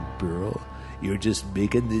talking, Pearl. You're just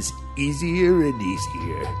making this easier and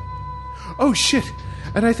easier. Oh, shit.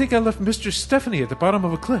 And I think I left Mr. Stephanie at the bottom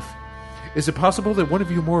of a cliff. Is it possible that one of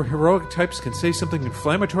you more heroic types can say something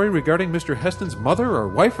inflammatory regarding Mr. Heston's mother or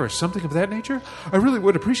wife or something of that nature? I really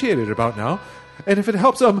would appreciate it about now. And if it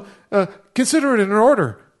helps, consider it an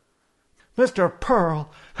order. Mr. Pearl,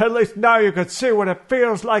 at least now you can see what it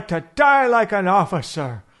feels like to die like an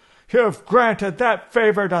officer. You've granted that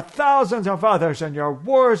favor to thousands of others in your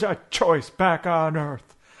wars of choice back on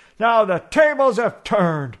Earth. Now the tables have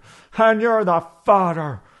turned, and you're the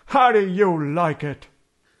fodder. How do you like it?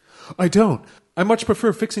 I don't. I much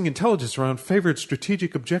prefer fixing intelligence around favored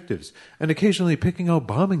strategic objectives and occasionally picking out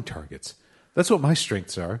bombing targets. That's what my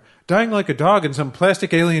strengths are. Dying like a dog in some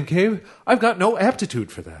plastic alien cave? I've got no aptitude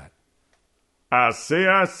for that. I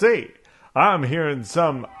see. I'm hearing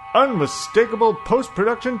some unmistakable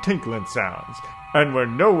post-production tinkling sounds, and we're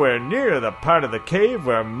nowhere near the part of the cave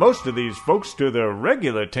where most of these folks do their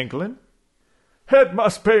regular tinkling. It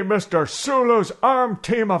must be Mr. Sulu's armed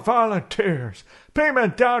team of volunteers,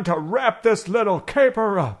 beaming down to wrap this little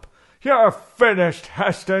caper up. You're finished,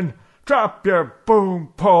 Heston. Drop your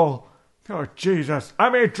boom pole. Oh, Jesus.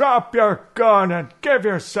 Drop your gun and give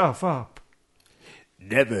yourself up.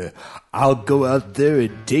 Never. I'll go out there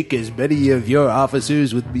and take as many of your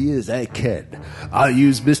officers with me as I can. I'll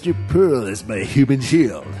use Mr. Pearl as my human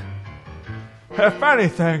shield. If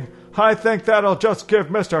anything, I think that'll just give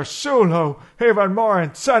Mr. Sulu even more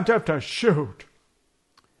incentive to shoot.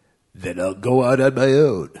 Then I'll go out on my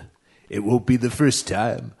own. It won't be the first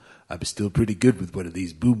time. I'm still pretty good with one of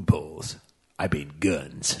these boom poles. I mean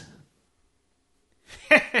guns.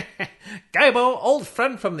 Gaibo, old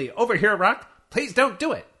friend from the Over Here Rock, please don't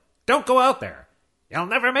do it. Don't go out there. You'll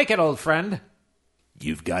never make it, old friend.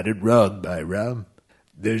 You've got it wrong, Byram.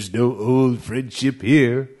 There's no old friendship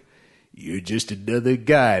here. You're just another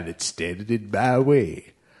guy that's standing in my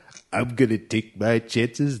way. I'm gonna take my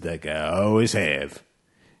chances like I always have.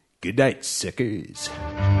 Good night, suckers.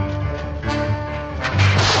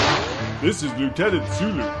 This is Lieutenant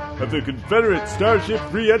Sulu of the Confederate Starship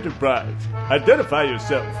Free Enterprise. Identify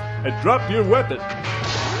yourself and drop your weapon.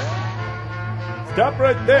 Stop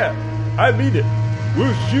right there. I mean it.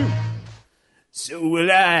 We'll shoot. So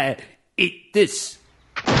will I eat this.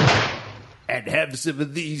 And have some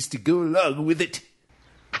of these to go along with it.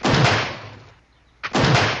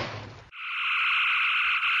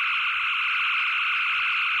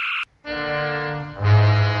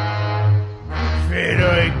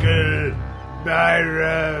 Uncle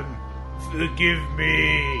Byram, forgive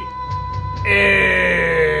me.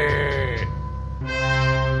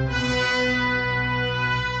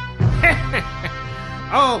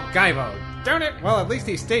 Oh, Gaibo, darn it. Well, at least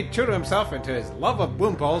he stayed true to himself and to his love of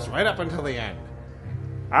boom poles right up until the end.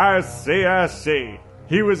 I say.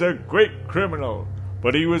 He was a great criminal,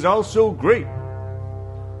 but he was also great.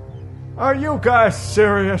 Are you guys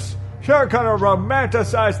serious? You're gonna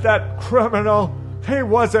romanticize that criminal? He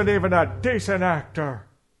wasn't even a decent actor.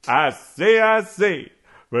 I say,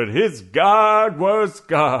 but his God was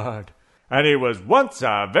God, and he was once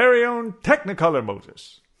our very own Technicolor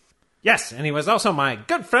Moses. Yes, and he was also my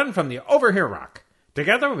good friend from the Over Here Rock.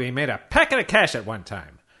 Together, we made a packet of cash at one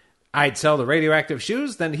time. I'd sell the radioactive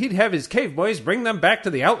shoes, then he'd have his cave boys bring them back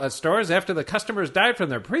to the outlet stores after the customers died from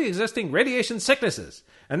their pre-existing radiation sicknesses,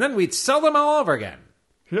 and then we'd sell them all over again.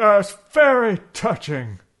 Yes, very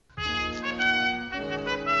touching.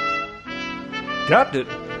 Captain,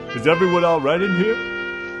 is everyone all right in here?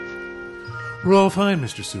 We're all fine,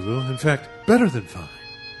 Mr. Sulu. In fact, better than fine.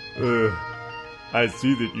 I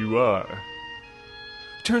see that you are.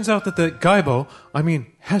 Turns out that the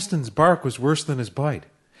Heston's bark was worse than his bite.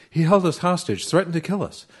 He held us hostage, threatened to kill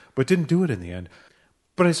us, but didn't do it in the end.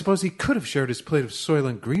 But I suppose he could have shared his plate of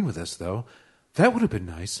Soylent Green with us, though. That would have been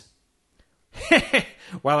nice.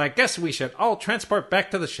 Well, I guess we should all transport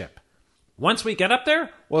back to the ship. Once we get up there,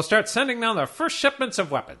 we'll start sending down the first shipments of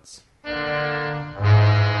weapons.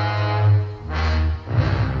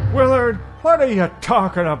 Willard, what are you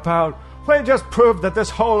talking about? We just proved that this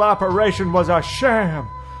whole operation was a sham.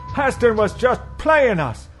 Heston was just playing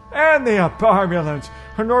us and the Abominants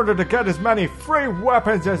in order to get as many free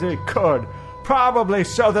weapons as he could, probably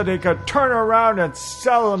so that he could turn around and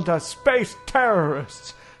sell them to space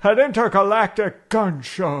terrorists at intergalactic gun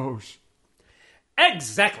shows.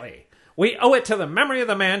 Exactly. We owe it to the memory of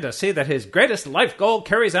the man to see that his greatest life goal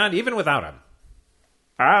carries on even without him.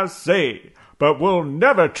 I say, but we'll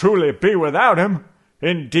never truly be without him.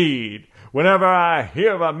 Indeed, whenever I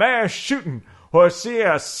hear of a mass shooting or see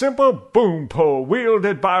a simple boom pole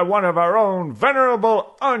wielded by one of our own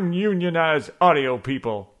venerable ununionized audio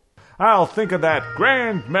people, I'll think of that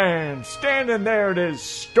grand man standing there in his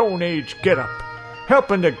Stone Age getup,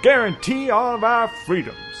 helping to guarantee all of our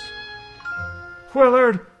freedoms.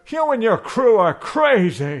 Willard, you and your crew are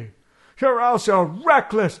crazy. You're also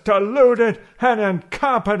reckless, deluded, and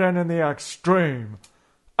incompetent in the extreme.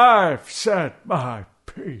 I've said my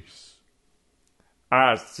piece.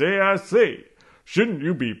 I say. Shouldn't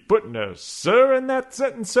you be putting a sir in that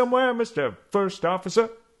sentence somewhere, Mr. First Officer?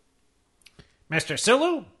 Mr.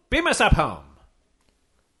 Sulu, beam us up home.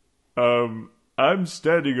 I'm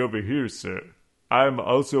standing over here, sir. I'm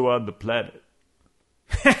also on the planet.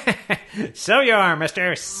 So you are,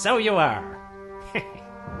 mister. So you are.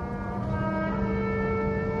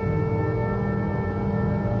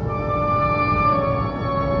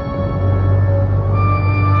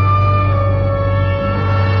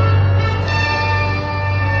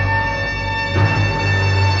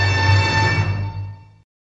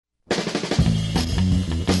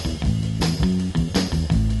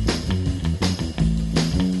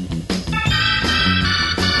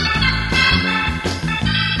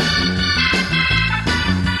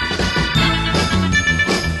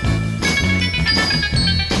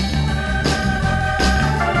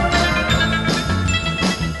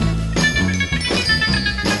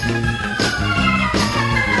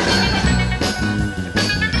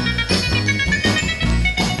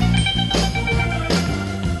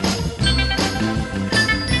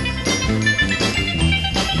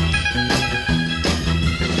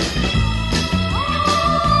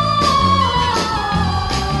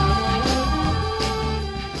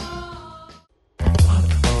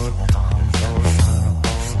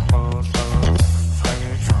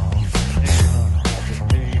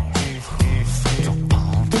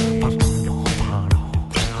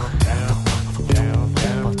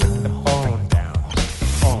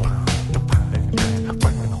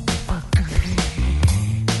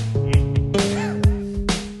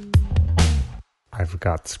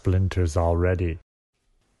 splinters already.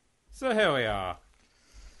 So here we are.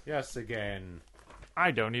 Yes, again.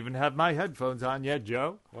 I don't even have my headphones on yet,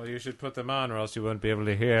 Joe. Well, you should put them on or else you won't be able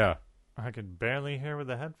to hear. I could barely hear with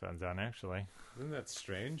the headphones on, actually. Isn't that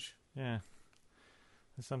strange? Yeah.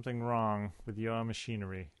 There's something wrong with your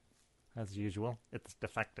machinery. As usual, it's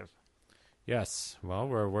defective. Yes. Well,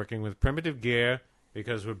 we're working with primitive gear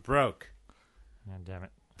because we're broke. God damn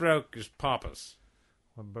it. Broke is paupers.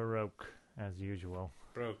 We're baroque, as usual.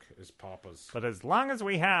 Broke is paupers. But as long as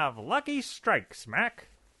we have Lucky Strikes, Mac,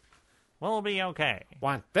 we'll be okay.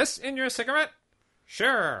 Want this in your cigarette?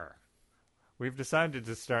 Sure. We've decided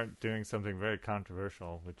to start doing something very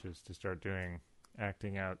controversial, which is to start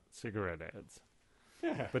acting out cigarette ads.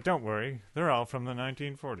 Yeah. But don't worry, they're all from the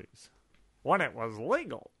 1940s. When it was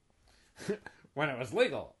legal. When it was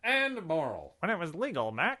legal and moral. When it was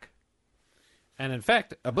legal, Mac. And in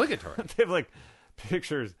fact, obligatory. They have like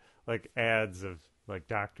pictures, like ads of like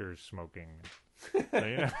doctors smoking. So,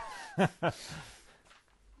 you know.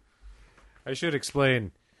 I should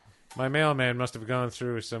explain. My mailman must have gone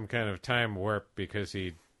through some kind of time warp because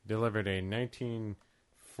he delivered a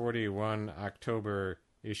 1941 October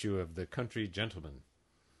issue of The Country Gentleman.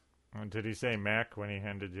 Did he say Mac when he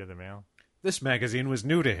handed you the mail? This magazine was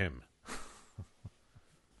new to him.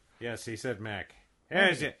 Yes, he said Mac.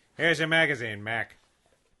 Here's your magazine, Mac.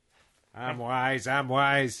 I'm wise.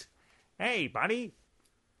 Hey, buddy.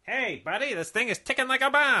 Hey, buddy, this thing is ticking like a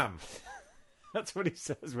bomb. That's what he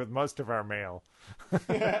says with most of our mail.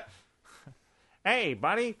 Hey,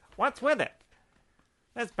 buddy, what's with it?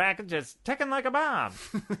 This package is ticking like a bomb.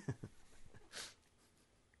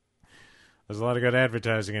 There's a lot of good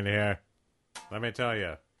advertising in here. Let me tell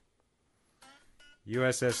you.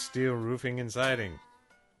 USS Steel Roofing and Siding.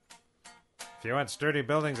 If you want sturdy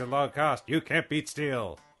buildings at low cost, you can't beat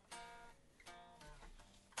steel.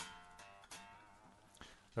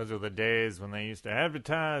 Those were the days when they used to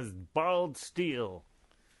advertise bald steel.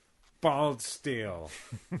 Bald steel.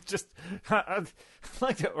 Just, I'd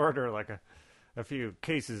like to order like a few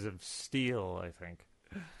cases of steel, I think.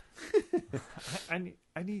 I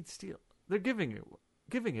need steel. They're giving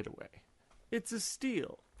it away. It's a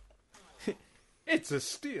steal. It's a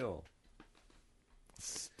steal.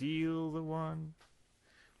 Steal the one.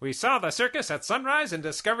 We saw the circus at sunrise and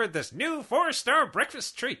discovered this new 4-star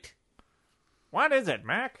breakfast treat. What is it,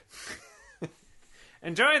 Mac?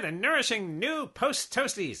 Enjoy the nourishing new Post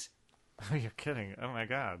Toasties. Oh, you're kidding. Oh, my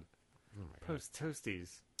God. Post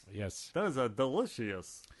Toasties. Yes. Those are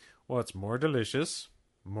delicious. Well, it's more delicious,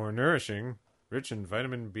 more nourishing, rich in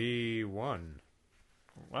vitamin B1.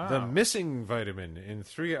 Wow. The missing vitamin in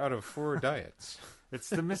 3 out of 4 diets. It's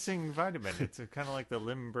the missing vitamin. It's kind of like the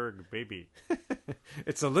Limburg baby.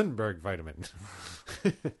 It's a Lindbergh vitamin.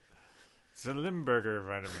 It's a Limburger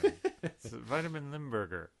vitamin. It's a vitamin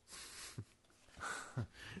Limburger.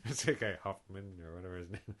 It's that guy Hoffman or whatever his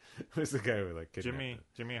name. Who's the guy who like kidnapped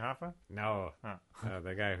Jimmy Hoffa? No, Huh.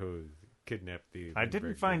 the guy who kidnapped the. I didn't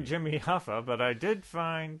Lindbergh find baby. Jimmy Hoffa, but I did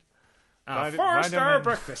find A 4-star vitamin-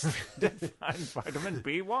 breakfast. find vitamin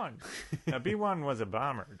B1. Now, B1 was a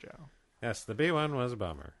bomber, Joe. Yes, the B1 was a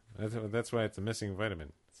bomber. That's why it's a missing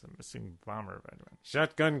vitamin. It's a missing bomber vitamin.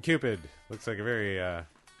 Shotgun Cupid looks like a very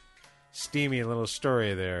steamy little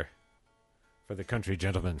story there for the country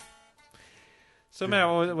gentleman. So,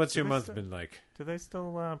 Matt, what's your month been like? Do they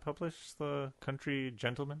still publish the Country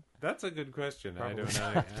Gentleman? That's a good question. Probably. I don't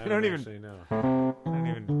know. They don't even- actually know. They don't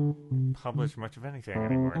even publish much of anything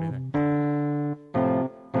anymore, do they?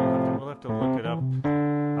 We'll have to look it up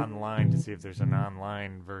online to see if there's an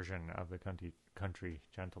online version of the Country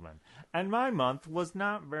Gentleman. And my month was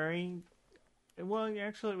not very... Well,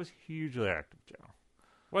 actually, it was hugely active, Joe.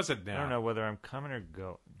 What's it now? I don't know whether I'm coming or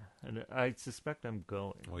going. And I suspect I'm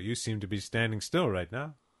going. Well, you seem to be standing still right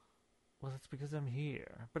now. Well, that's because I'm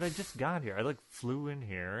here. But I just got here. I, flew in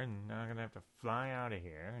here, and now I'm going to have to fly out of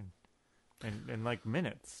here. And in,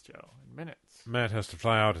 minutes, Joe. In minutes. Matt has to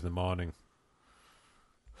fly out in the morning.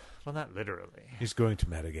 Well, not literally. He's going to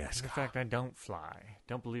In Madagascar. fact, I don't fly.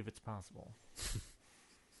 Don't believe it's possible.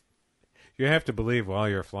 You have to believe while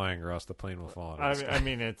you're flying, or else the plane will fall out of the sky. I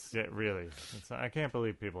mean, really. I can't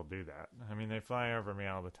believe people do that. I mean, they fly over me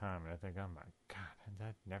all the time, and I think, oh my God,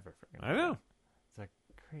 I'd never freaking. I know. It's like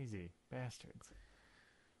crazy bastards.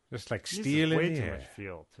 Just like Uses steel in way the too air. much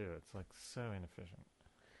fuel too. It's like so inefficient.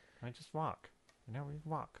 I just walk. We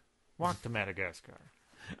walk. Walk to Madagascar.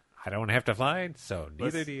 I don't have to fly, so neither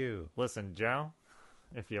Listen- do you. Listen, Joe.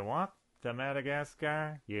 If you walk to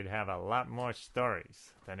Madagascar, you'd have a lot more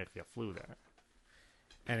stories than if you flew there.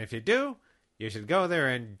 And if you do, you should go there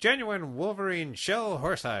in genuine Wolverine shell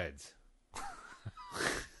horse hides.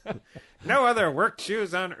 No other work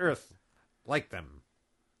shoes on earth like them.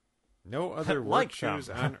 No other Like work shoes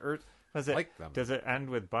them. on earth like them. Does it end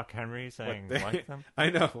with Buck Henry saying What, like them? I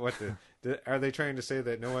know. Are they trying to say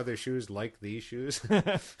that no other shoes like these shoes?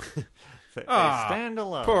 They Ah, stand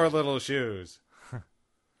alone. Poor little shoes.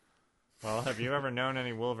 Well, have you ever known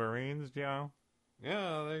any Wolverines, Joe?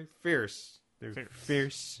 Yeah, they're fierce. They're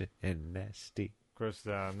fierce and nasty. Of course,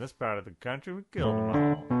 in this part of the country, we killed them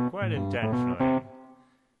all. Quite intentionally.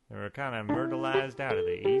 They were kind of myrtleized out of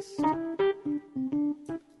the east.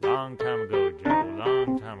 Long time ago, Joe.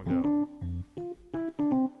 Long time ago.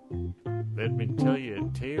 Let me tell you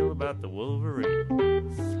a tale about the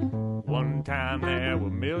Wolverines. One time there were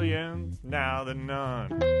millions, now there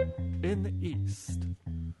none. In the east.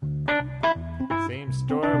 Same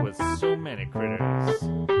story with so many critters.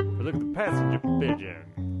 But look at the passenger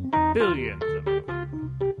pigeon. Billions of them.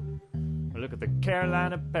 Or look at the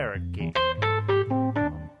Carolina parakeet.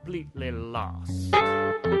 Completely lost.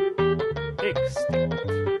 Extinct.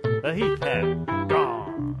 The heath hen.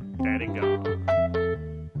 Gone. Daddy gone.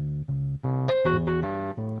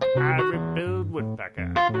 Ivory-billed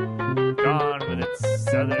woodpecker. Gone with its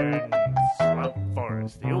southern swamp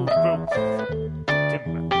forest. The old growth.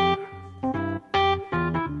 Timber.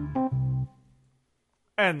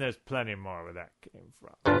 And there's plenty more where that came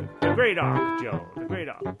from. The great auk, Joe. The great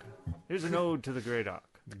auk. Here's an ode to the great auk.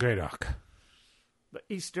 The great auk. The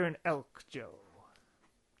eastern elk, Joe.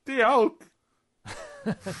 The elk.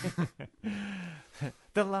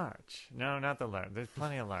 The larch. No, not the larch. There's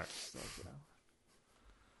plenty of larch, though, Joe.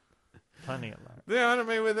 Plenty of larch. The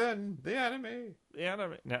enemy within. The enemy. The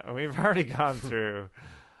enemy. No, we've already gone through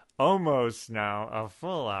almost now a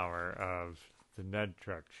full hour of the Ned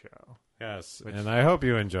Truck Show. Yes, and I hope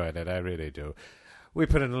you enjoyed it. I really do. We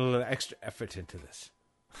put in a little extra effort into this.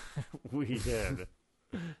 We did.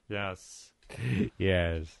 Yes.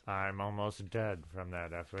 Yes. I'm almost dead from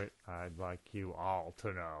that effort. I'd like you all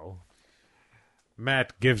to know.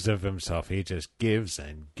 Matt gives of himself. He just gives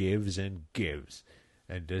and gives and gives.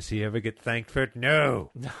 And does he ever get thanked for it?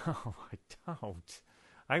 No. No, I don't.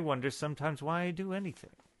 I wonder sometimes why I do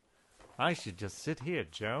anything. I should just sit here,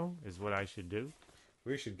 Joe, is what I should do.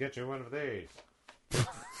 We should get you one of these.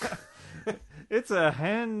 It's a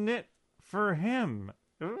hand knit for him.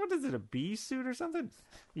 What is it, a bee suit or something?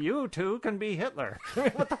 You two can be Hitler.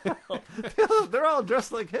 What the hell? They're all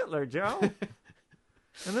dressed like Hitler, Joe.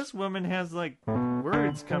 And this woman has, like,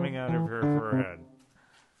 words coming out of her forehead.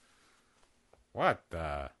 What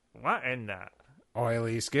the? What in that?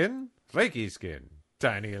 Oily skin? Flaky skin?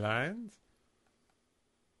 Tiny lines?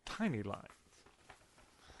 Tiny lines.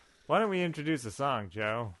 Why don't we introduce a song,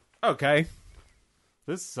 Joe? Okay.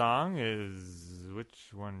 This song is... Which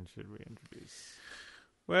one should we introduce?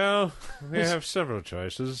 Well, we have several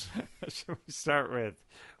choices. Should we start with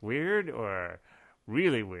weird or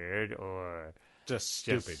really weird or Just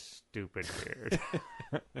stupid. stupid weird?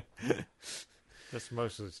 Just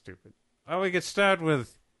mostly stupid. Well, we could start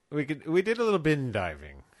with... We did a little bin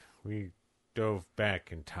diving. We dove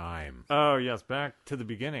back in time. Oh, yes, back to the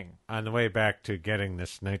beginning. On the way back to getting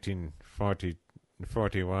this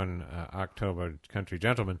 1941 October Country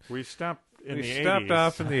Gentleman, We stopped in we the 80s. stopped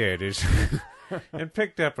off in the 80s and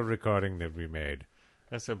picked up a recording that we made.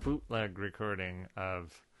 That's a bootleg recording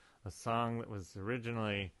of a song that was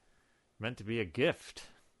originally meant to be a gift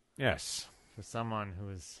Yes, for someone who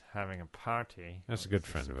was having a party. that's a good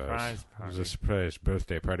friend of ours. Surprise It was party. a surprise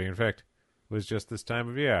birthday party. In fact, it was just this time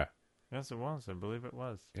of year. Yes, it was. I believe it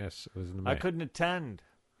was. Yes, it was in the May. I couldn't attend.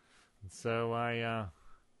 And so I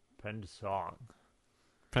penned a song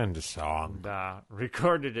Penned a song. and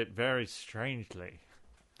recorded it very strangely.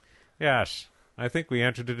 Yes, I think we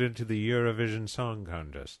entered it into the Eurovision Song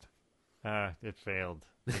Contest. It failed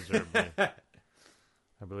miserably.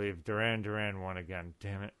 I believe Duran Duran won again.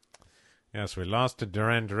 Damn it. Yes, we lost to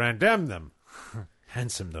Duran Duran. Damn them.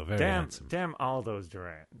 Handsome, though, very handsome. Damn all those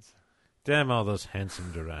Durans. Damn all those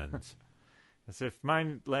handsome Durans. As if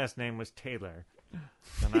my last name was Taylor,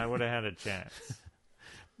 then I would have had a chance.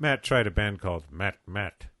 Matt tried a band called Matt.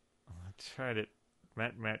 I tried it.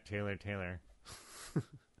 Matt, Taylor.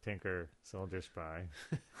 Tinker, Soldier Spy.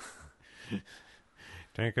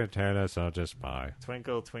 Tinker, Taylor, Soldier Spy.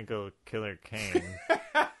 Twinkle, Twinkle, Killer Kane.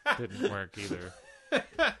 Didn't work either.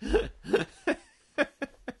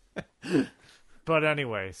 But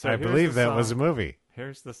anyway, so I here's believe the that was a song. movie.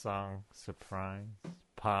 Here's the song, Surprise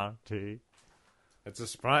Party. It's a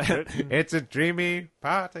surprise. It's a dreamy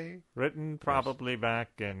party. Written probably back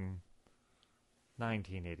in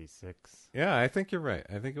 1986. Yeah, I think you're right.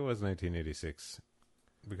 I think it was 1986.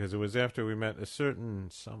 Because it was after we met a certain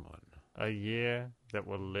someone. A year that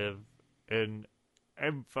will live in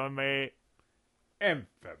Infamy.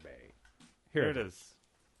 Infamy. Here it is.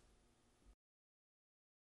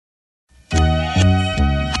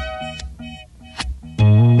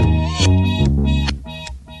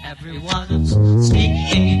 Everyone's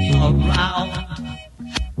sneaking around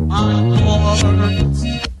on boards.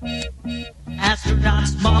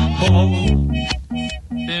 Astronauts mumble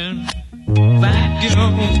in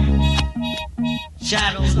vacuum.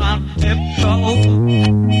 Shadows on tiptoe.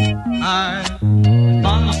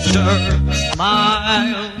 Monster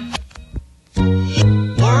smile.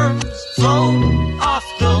 Worms float off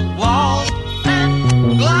the wall and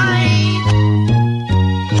glide.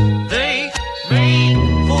 They made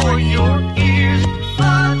for your ears,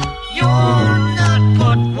 but you're not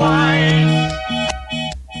but wise.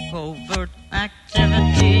 Covert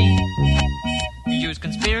activity. Use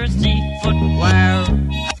conspiracy footwear.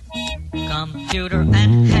 Computer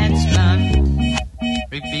enhancement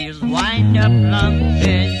reveals wind-up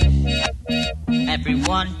lumpage.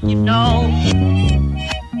 Everyone you know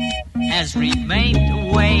has remained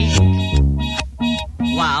awake,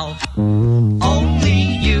 while only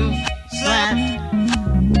you slept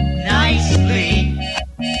nicely.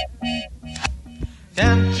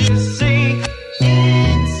 Don't you see?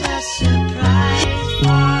 It's a surprise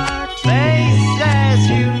party. Faces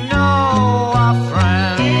you know are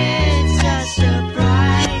friends. It's a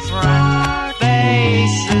surprise party.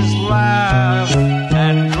 Faces laugh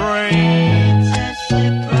and dream. It's a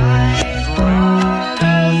surprise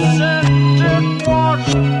party. Isn't it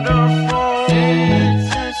wonderful? It's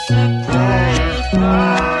a surprise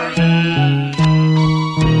party.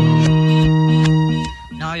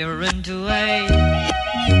 Now you're into a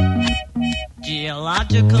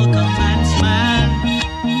geological commencement.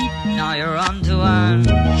 Now you're onto an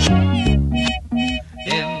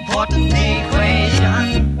important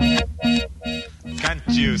equation. Can't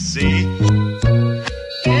you see?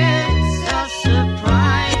 It's a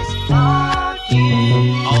surprise party.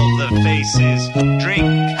 All the faces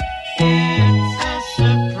drink. It's a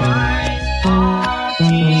surprise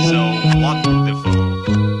party. So wonderful.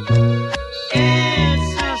 It's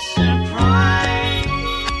a surprise.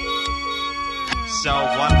 So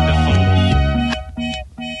wonderful.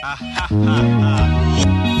 Ah, ha, ha, ha.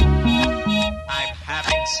 I'm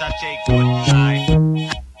having such a good time.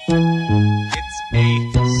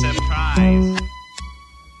 It's a surprise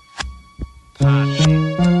party.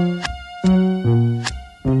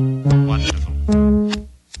 Wonderful.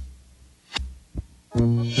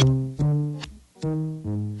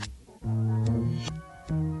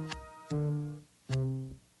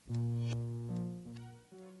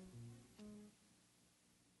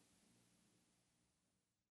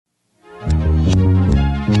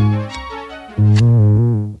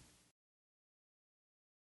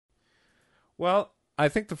 Well, I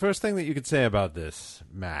think the first thing that you could say about this,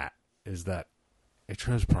 Matt, is that it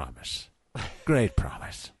shows promise. Great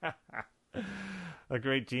promise. A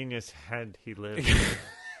great genius had he lived.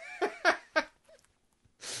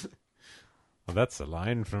 Well, that's a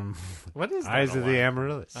line from What is that? Eyes a of the line?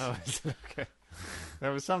 Amaryllis. Oh, okay.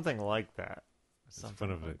 There was something like that. It's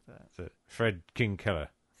one of it's a Fred King Keller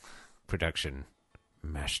production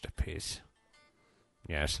masterpiece.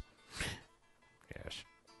 Yes. Yes.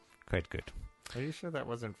 Quite good. Are you sure that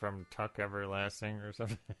wasn't from Tuck Everlasting or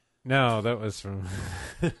something? No, that was from...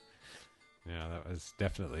 yeah, that was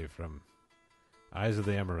definitely from Eyes of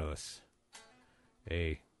the Amaryllis.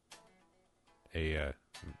 A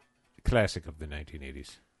classic of the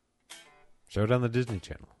 1980s. Showed on the Disney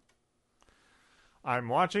Channel. I'm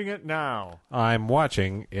watching it now. I'm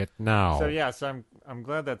watching it now. So yes, I'm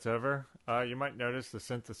glad that's over. You might notice the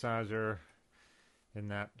synthesizer in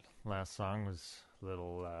that last song was a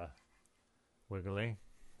little wiggly.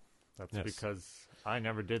 That's Yes. because I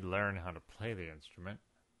never did learn how to play the instrument.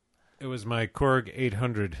 It was my Korg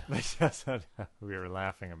 800. We were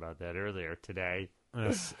laughing about that earlier today.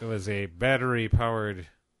 Yes, it was a battery-powered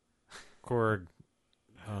Korg.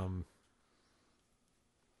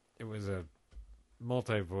 It was a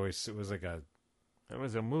multi-voice. It was like a... It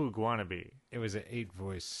was a Moog wannabe. It was an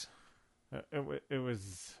 8-voice. It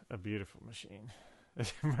was a beautiful machine.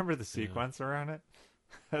 Remember the sequencer on it?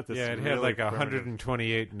 Yeah, it had like a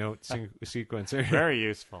 128 note sequencer. Very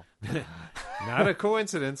useful. Not a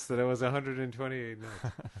coincidence that it was 128 notes.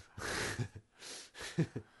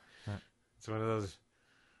 It's one of those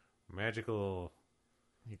magical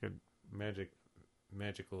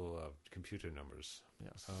computer numbers.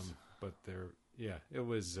 Yes. But it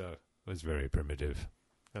was very primitive.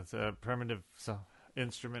 That's a primitive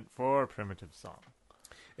instrument for primitive song.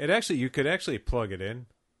 You could actually plug it in.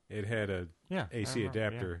 It had a Yeah, AC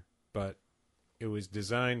adapter, but it was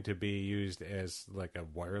designed to be used as like a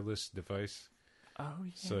wireless device. Oh,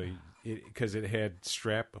 yeah. So because it had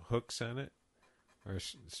strap hooks on it, or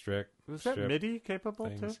strap. Was that strap MIDI capable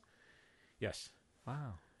things. too? Yes,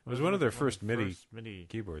 Wow. it was one of their One first the MIDI first MIDI.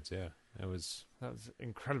 keyboards. Yeah, it was. That was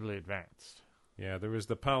incredibly advanced. Yeah, there was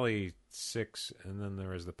the Poly 6, and then there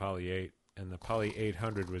was the Poly 8, and the Poly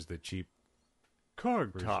 800 was the cheap Corn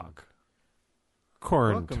version. Talk.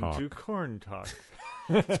 corn Welcome talk. to Corn Talk.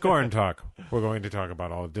 It's corn talk. We're going to talk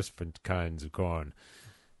about all different kinds of corn,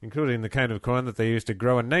 including the kind of corn that they used to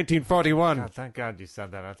grow in 1941. God, thank God you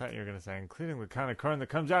said that. I thought you were going to say, including the kind of corn that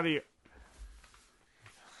comes out of you.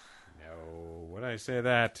 No, when I say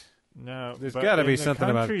that, No, there's but got to in be the something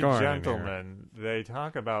about Country corn in here. Gentlemen, they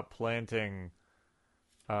talk about planting,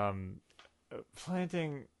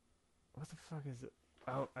 planting. What the fuck is it?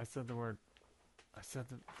 Oh, I said the word. I said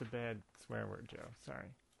the bad swear word, Joe. Sorry.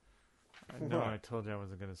 I know What? I told you I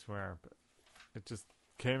wasn't going to swear, but it just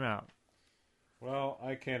came out. Well,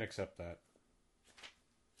 I can't accept that.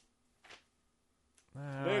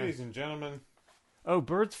 Uh, Ladies and gentlemen, Oh,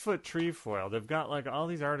 bird's foot trefoil. They've got like all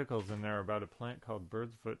these articles in there about a plant called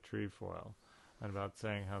bird's foot trefoil, and about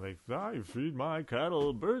saying how I feed my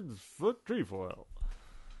cattle bird's foot trefoil.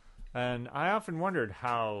 And I often wondered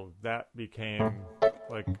how that became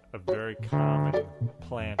like a very common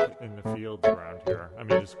plant in the fields around here. I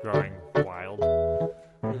mean, just growing wild.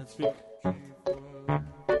 Let's be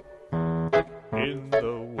in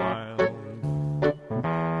the wild.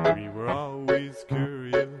 We were always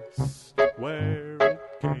curious where it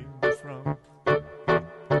came from.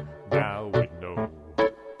 Now we know.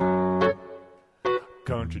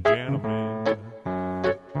 Country gentlemen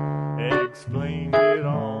explained it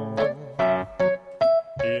all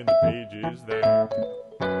in the pages there.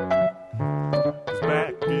 It was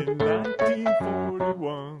back in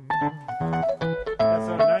 1941. Yeah,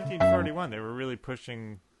 so in 1941, they were really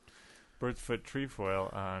pushing bird's foot trefoil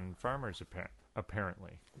on farmers,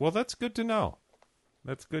 apparently. well, that's good to know.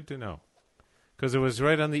 That's good to know. Because it was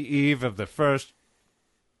right on the eve of the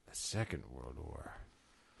Second World War.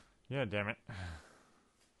 Yeah, damn it.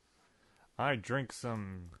 I drink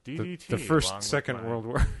some The, DDT. the along first, with Second my- World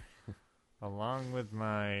War. Along with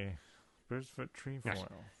my bird's foot trefoil.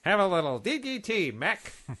 Have a little DDT,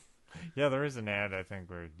 Mac. Yeah, there is an ad, I think,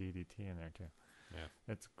 where DDT in there, too. Yeah.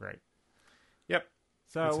 It's great. Yep.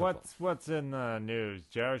 So It's what's in the news?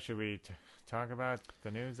 Joe, should we talk about the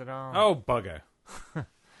news at all? Oh, bugger.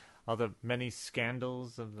 All the many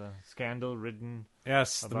scandals of the scandal-ridden...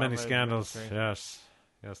 Yes, the many Obama scandals. administration. Yes.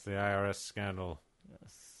 Yes, the IRS scandal.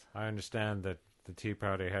 Yes. I understand that the Tea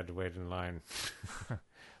Party had to wait in line.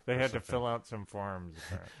 They had to something. fill out some forms,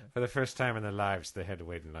 apparently. For the first time in their lives, they had to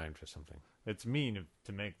wait in line for something. It's mean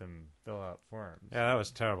to make them fill out forms. Yeah, that was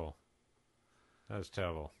terrible. That was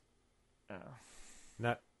terrible. Oh.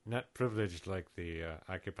 Not privileged like the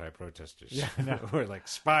Occupy protesters. Yeah, I know. Who were like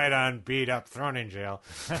spied on, beat up, thrown in jail,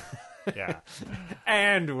 Yeah.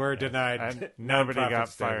 and were denied. And nobody nonprofit got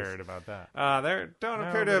status. fired about that. There don't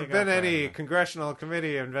appear to Nobody have been got any fired. congressional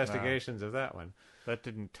committee investigations of that one. That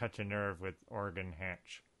didn't touch a nerve with Oregon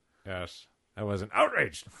Hatch. Yes, I wasn't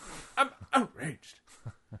outraged. I'm outraged.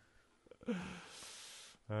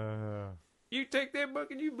 You take that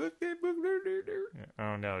book and you book that book. Yeah.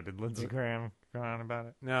 Oh, no. Did Lindsey Graham go on about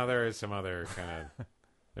it? No, there is some other kind of.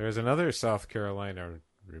 There is another South Carolina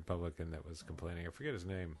Republican that was complaining. I forget his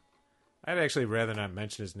name. I'd actually rather not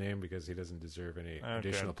mention his name because he doesn't deserve any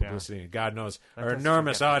additional yeah. publicity. And God knows Let our us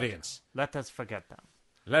enormous forget audience. Let us forget them.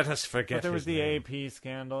 Let us forget. But there was his the name. AP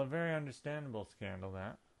scandal. A very understandable scandal,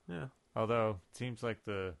 that. Yeah. Although, it seems like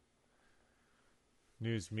the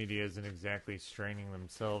news media isn't exactly straining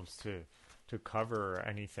themselves to cover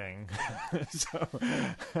anything. So,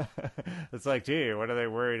 it's like, gee, what are they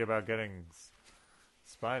worried about getting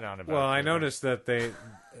spied on about? Well, I noticed that they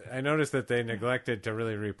neglected to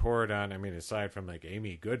really report on. I mean, aside from like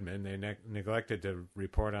Amy Goodman, they neglected to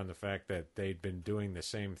report on the fact that they'd been doing the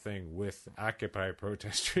same thing with Occupy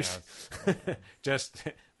protesters. Yes. Just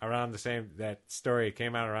around the same. That story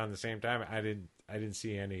came out around the same time. I didn't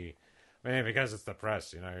see any. I mean, because it's the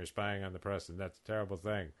press, you're spying on the press, and that's a terrible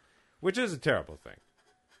thing, which is a terrible thing.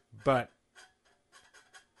 But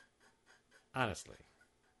honestly.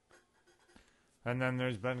 And then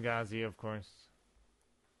there's Benghazi, of course.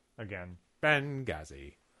 Again.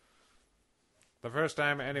 Benghazi. The first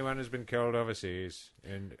time anyone has been killed overseas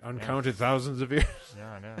in uncounted thousands of years.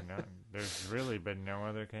 Yeah, no. There's really been no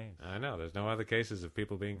other case. I know. There's no other cases of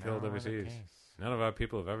people being killed No other overseas. case. None of our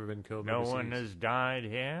people have ever been killed No overseas. one has died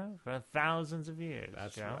here for thousands of years.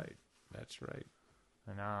 That's Joe. right. That's right.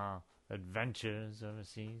 And our adventures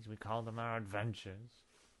overseas, we call them our adventures.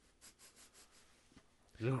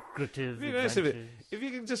 lucrative It'd be nice if adventures. if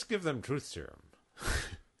you can just give them truth serum.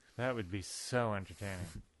 That would be so entertaining.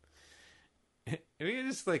 If you can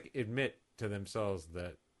just like admit to themselves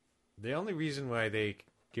that the only reason why they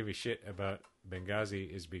give a shit about Benghazi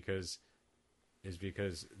is because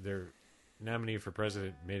their nominee for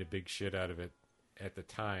president made a big shit out of it at the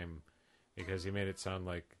time because he made it sound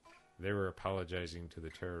like they were apologizing to the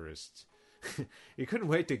terrorists. You couldn't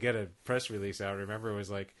wait to get a press release out. Remember, it was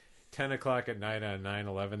like 10 o'clock at night on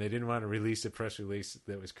 9/11. They didn't want to release a press release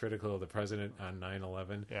that was critical of the president on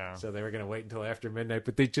 9/11. Yeah. So they were going to wait until after midnight,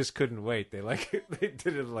 but they just couldn't wait. They they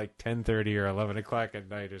did it at like 10:30 or 11 o'clock at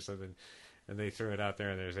night or something, and they threw it out there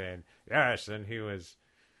and they're saying, yes, and he was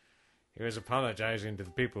apologizing to the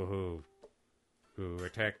people who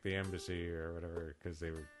attacked the embassy or whatever because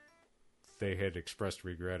they had expressed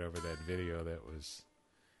regret over that video that was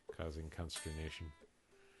causing consternation.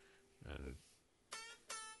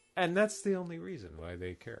 And that's the only reason why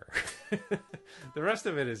they care. The rest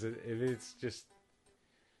of it is it's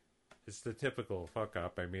the typical fuck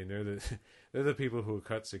up. I mean, they're the people who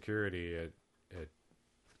cut security at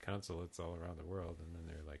consulates all around the world, and then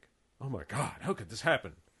they're like, "Oh my God, how could this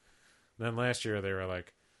happen?" And then last year they were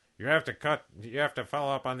like, "You have to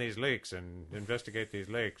follow up on these leaks and investigate these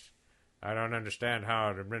leaks. I don't understand how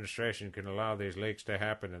an administration can allow these leaks to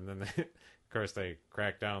happen." And then, of course, they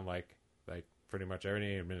crack down like pretty much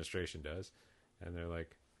any administration does. And they're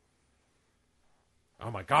like, "Oh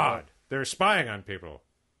my God, they're spying on people."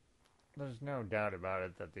 There's no doubt about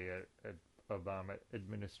it that the Obama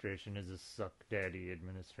administration is a suck daddy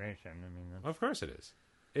administration. I mean, Of course it is.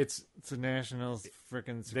 It's a national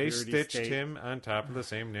frickin' they security stitched state. him on top of the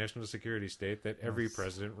same national security state that every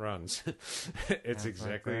president runs. It's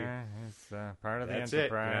exactly It's part of the that's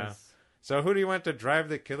enterprise. it. Yeah. So who do you want to drive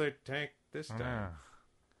the killer tank this time? Ah.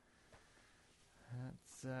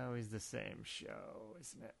 That's always the same show,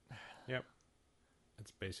 isn't it? Yep,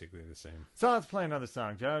 it's basically the same. So let's play another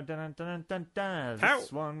song, Joe. Dun, dun, dun, dun, dun.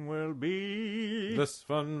 This one will be... This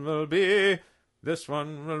one will be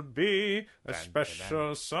a Dun, special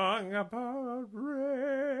dun. song about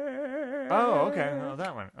rain. Oh, okay. Oh,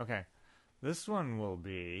 that one. Okay. This one will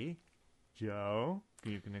be... Joe,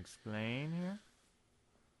 you can explain here?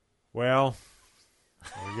 Well,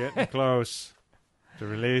 we're getting close to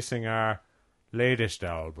releasing our latest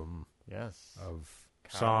album Yes. of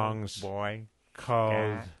songs Boy.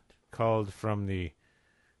 called from the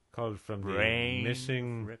Brain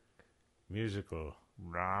missing Rick. musical.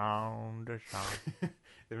 Round the shop.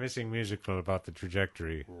 The missing musical about the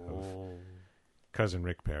trajectory of cousin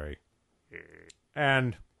Rick Perry.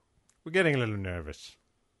 And we're getting a little nervous.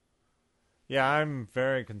 Yeah, I'm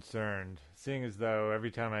very concerned, seeing as though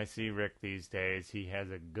every time I see Rick these days, he has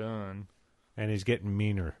a gun. And he's getting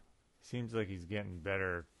meaner. Seems like he's getting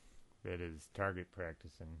better at his target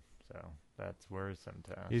practicing, so that's worrisome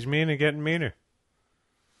to us. He's mean and getting meaner.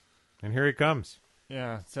 And here he comes.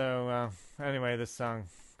 Yeah, so anyway, this song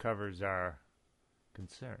covers our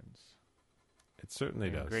concerns It certainly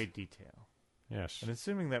in does. great detail. Yes. And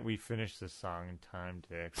assuming that we finish this song in time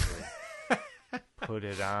to actually put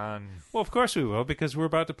it on. Well, of course we will, because we're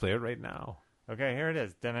about to play it right now. Okay, here it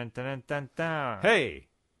is. Dun, dun, dun, dun, dun. Hey!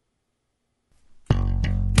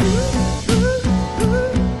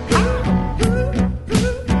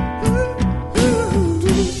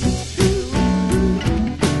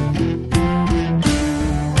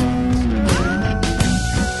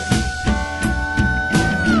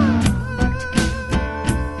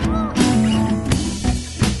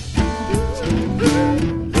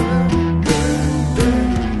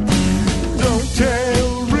 Don't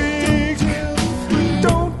tell Rick.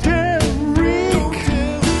 Don't tell Rick.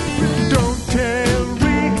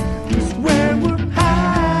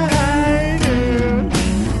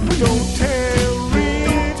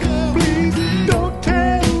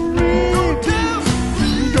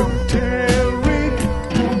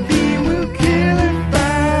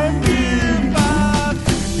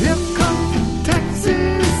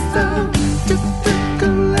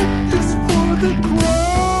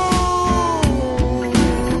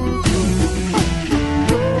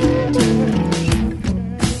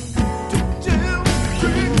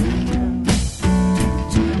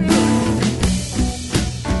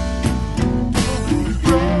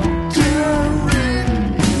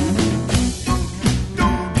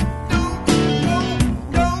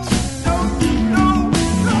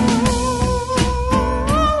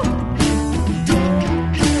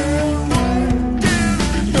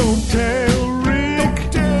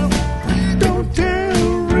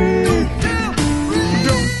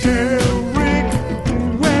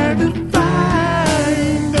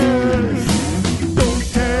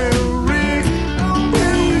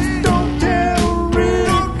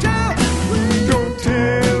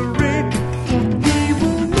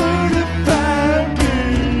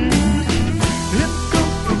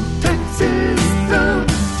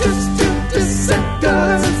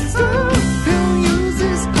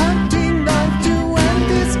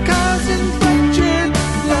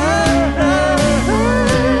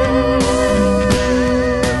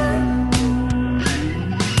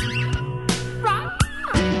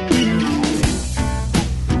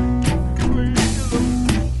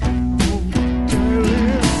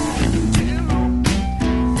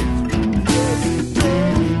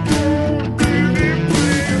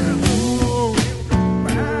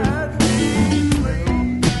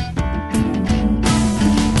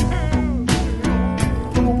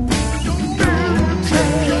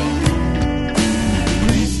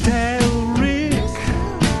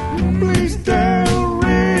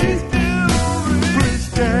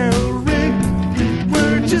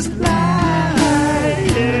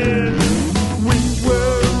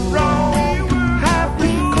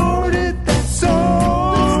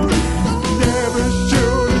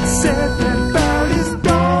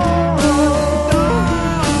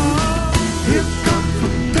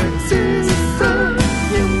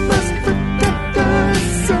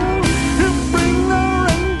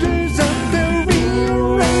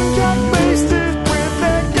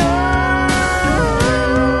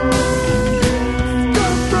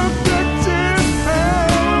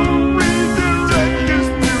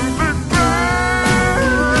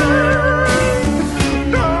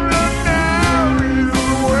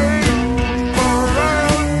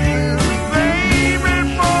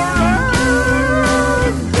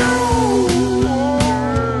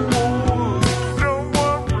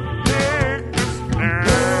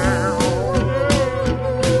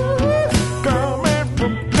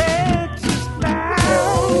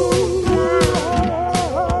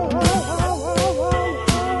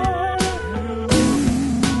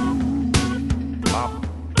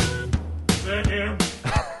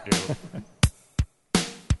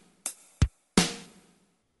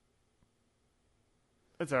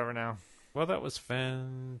 It's over now. Well, that was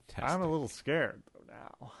fantastic. I'm a little scared, though,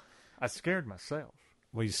 now. I scared myself.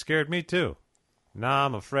 Well, you scared me, too. Now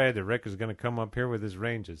I'm afraid that Rick is going to come up here with his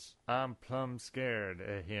ranges I'm plumb scared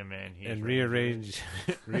of him and his and rangers.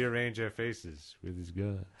 rearrange our faces with his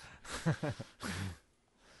guns.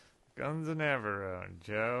 Guns and everyone,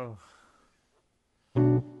 Joe. I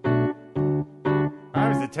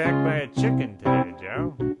was attacked by a chicken today,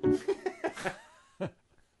 Joe.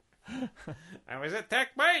 I was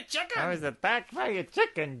attacked by a chicken. I was attacked by a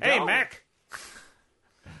chicken, Joe. Hey, Mac.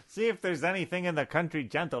 See if there's anything in the Country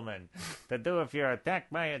Gentleman to do if you're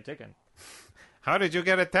attacked by a chicken. How did you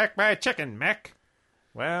get attacked by a chicken, Mac?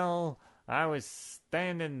 Well, I was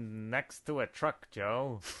standing next to a truck,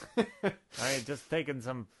 Joe. I had just taken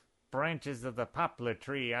some branches of the poplar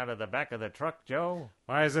tree out of the back of the truck, Joe.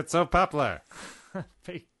 Why is it so popular?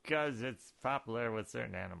 Because it's popular with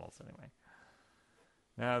certain animals, anyway.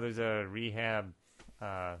 Now, there's a rehab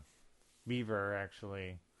beaver,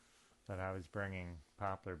 actually, that I was bringing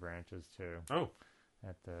poplar branches to. Oh.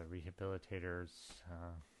 At the rehabilitator's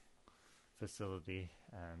facility.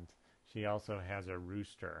 And she also has a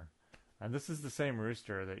rooster. And this is the same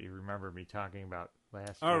rooster that you remember me talking about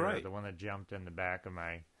last year. Right. The one that jumped in the back of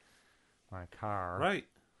my car. Right.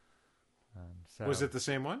 So, Was it the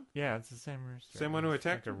same one? Yeah, it's the same rooster. Same one who It's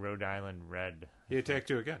attacked like a you? Rhode Island red. He attacked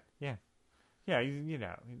you again. Yeah. Yeah, you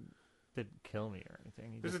know, he didn't kill me or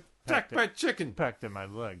anything. He He was just attacked by a chicken. pecked at my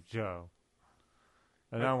leg, Joe.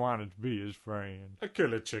 And I wanted to be his friend. A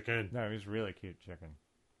killer chicken. No, he's a really cute chicken.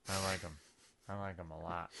 I like him. I like him a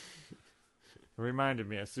lot. It reminded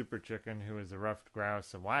me of Super Chicken, who was a ruffed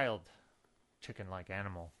grouse, a wild chicken-like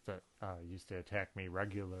animal that used to attack me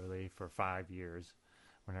regularly for 5 years.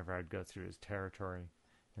 Whenever I'd go through his territory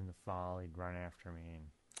in the fall, he'd run after me and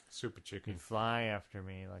Super chicken. he'd fly after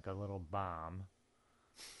me like a little bomb,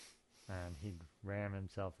 and he'd ram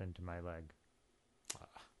himself into my leg.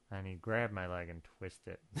 And he'd grab my leg and twist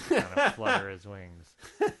it, and kind of flutter his wings.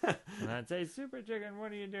 And I'd say, Super Chicken,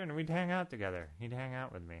 what are you doing? And we'd hang out together. He'd hang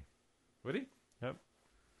out with me. Would he? Yep.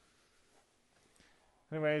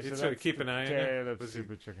 Anyway, so You'd sort of that's keep the an eye on tale you? of Was he-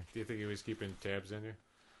 Super Chicken. Do you think he was keeping tabs on you?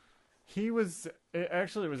 He was it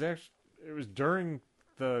was during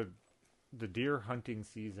the deer hunting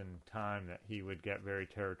season time that he would get very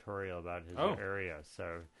territorial about his Oh. area.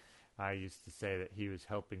 So I used to say that he was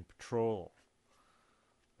helping patrol.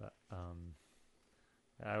 But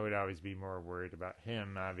I would always be more worried about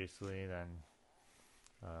him, obviously, than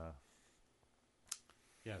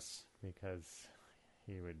Yes. because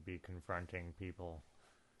he would be confronting people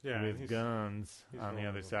Yeah. with he's guns he's on the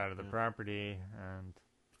other vulnerable, side of the yeah. property, and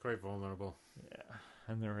quite vulnerable.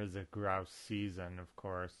 and there is a grouse season, of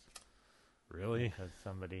course, Really? because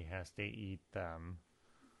somebody has to eat them.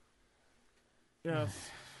 Yes.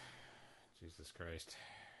 Jesus Christ.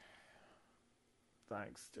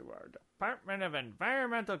 Thanks to our Department of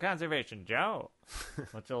Environmental Conservation, Joe.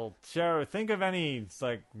 Which will show, think of any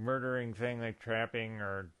like murdering thing like trapping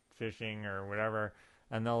or fishing or whatever,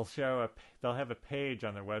 and they'll have a page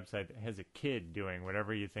on their website that has a kid doing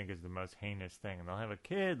whatever you think is the most heinous thing, and they'll have a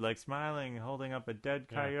kid like smiling, holding up a dead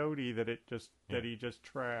coyote that he just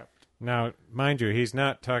trapped. Now, mind you, he's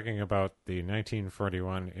not talking about the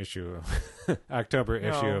 1941 issue, October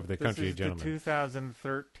issue of the Country This is Gentleman. the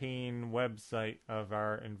 2013 website of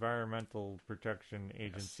our Environmental Protection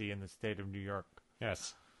Agency in the state of New York.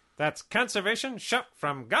 Yes. That's conservation shut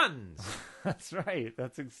from guns. That's right.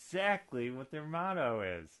 That's exactly what their motto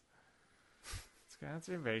is. It's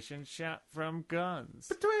conservation shot from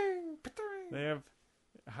guns. They have.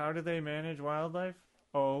 How do they manage wildlife?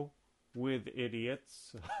 Oh, with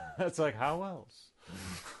idiots. That's like, how else?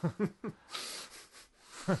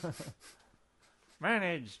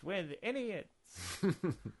 Managed with idiots.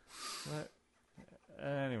 But,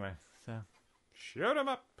 anyway, so Shoot 'em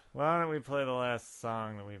up. why don't we play the last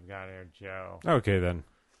song that we've got here, Joe? Okay, then.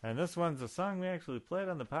 And this one's a song we actually played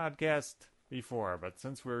on the podcast before, but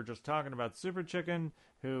since we were just talking about Super Chicken,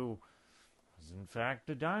 who was in fact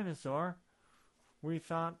a dinosaur, we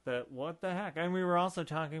thought that what the heck. And we were also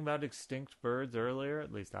talking about extinct birds earlier,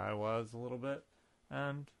 at least I was a little bit.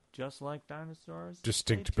 And just like dinosaurs,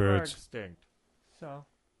 Distinct they too are birds. extinct.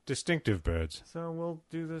 Distinctive birds. So we'll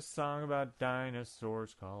do this song about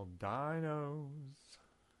dinosaurs called Dinos.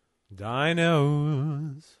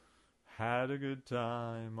 Dinos Had a good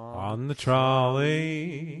time on the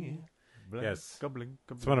trolley. Blink, Yes. blink,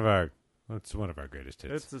 It's one of our greatest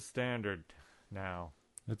hits. It's a standard now.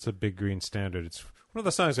 It's a big green standard. It's one of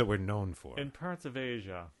the songs that we're known for. In parts of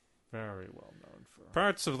Asia, very well known for.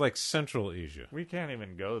 Parts of like Central Asia, We can't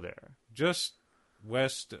even go there. just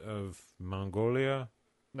west of Mongolia.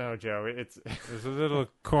 No, Joe, it's There's a little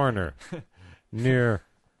corner near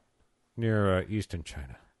eastern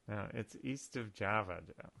China. no, it's east of Java,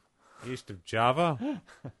 Joe. East of Java.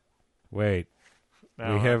 Wait,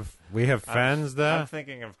 No, we have fans I'm there.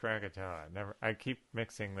 thinking of Krakatoa. I keep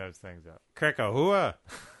mixing those things up. Krakahua.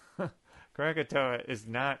 Krakatoa is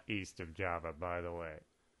not east of Java, by the way.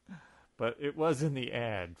 But it was in the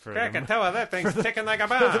ad for Krakatoa, that thing's ticking like a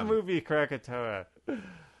for the bomb. movie Krakatoa.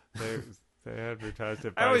 They advertised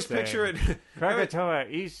it by I always saying, picture it. Krakatoa,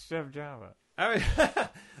 east of Java. I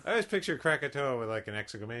always picture Krakatoa with like an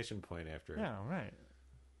exclamation point after it. Yeah, right.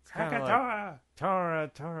 It's kinda like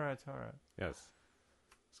Krakatoa. Torah. Yes.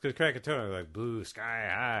 It's because Krakatoa is like blue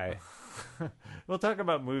sky high. We'll talk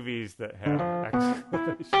about movies that have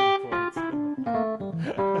exclamation points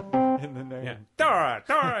in the name. Yeah. Tora.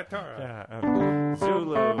 Yeah,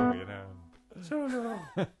 Zulu, you know. Zulu.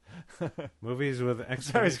 Movies with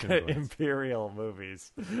It's always exclamation good points. imperial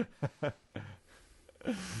movies.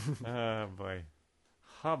 Oh boy.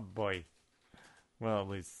 Oh boy. Well, at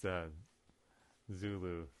least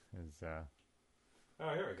Zulu is Oh,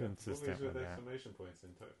 here we go. Consistent Movies with with that. exclamation points in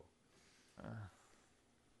title.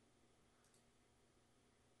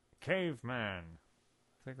 Caveman.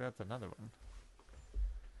 I think that's another one.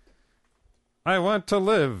 I Want to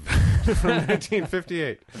Live from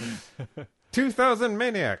 1958. 2000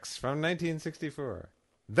 Maniacs from 1964.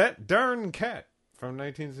 That Darn Cat from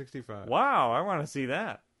 1965. Wow, I want to see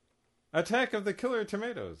that. Attack of the Killer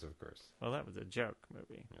Tomatoes, of course. Well, that was a joke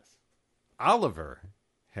movie. Yes. Oliver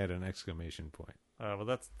had an exclamation point. Well,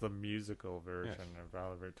 that's the musical version of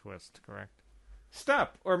Oliver Twist, correct?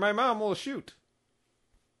 Stop, or my mom will shoot.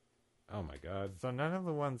 Oh my God. So none of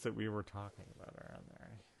the ones that we were talking about are on there.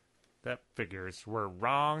 That figures we're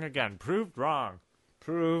wrong again. Proved wrong.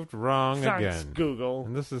 Proved wrong Thanks, again. Google.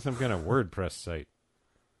 And this is some kind of WordPress site.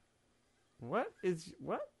 What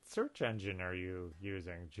search engine are you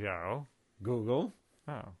using, Joe? Google.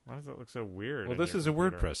 Oh, why does it look so weird? Well, in this your is a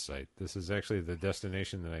computer? WordPress site. This is actually the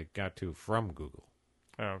destination that I got to from Google.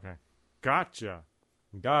 Oh, okay. Gotcha.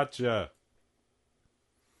 Gotcha.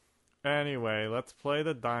 Anyway, let's play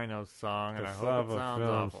the Dino song, and I hope Cassava it sounds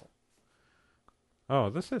films. awful. Oh,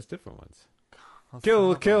 this has different ones. Let's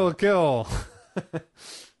Kill, talk kill, about kill. it.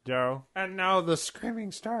 Joe? And now the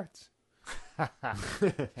screaming starts. Yeah,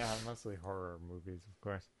 mostly horror movies, of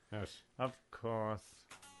course. Yes. Of course.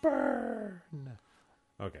 Burn.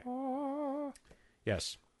 Okay.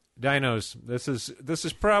 Yes. Dinos. This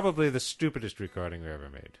is probably the stupidest recording we ever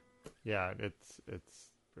made. Yeah, it's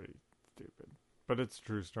pretty stupid. But it's a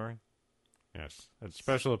true story. Yes. A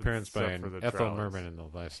special appearance by except for the Ethel trellis. Merman in the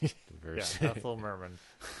last verse. Yeah, Ethel Merman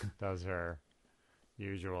does her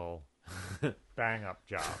usual bang-up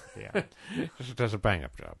job. Yeah. Just does a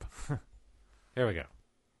bang-up job. Here we go.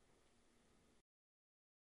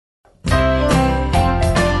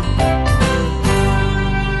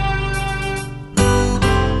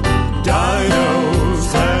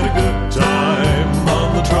 Dinos had a good time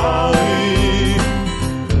on the trolley.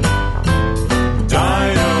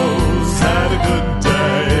 Dinos had a good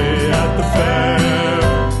day at the fair.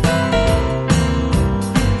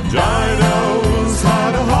 Dinos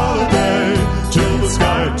had a holiday till the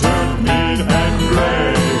sky turned mean and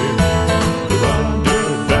gray. The thunder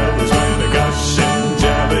bells when a gushing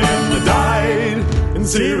jelly and they died in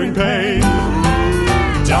searing pain.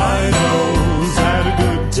 Dinos had a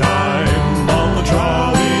good time on the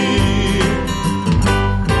trolley.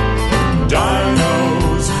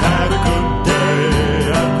 Dinos had a good day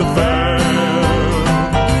at the fair.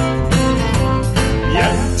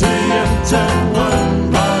 Yenta, yenta, one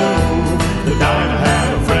bottle. The dino had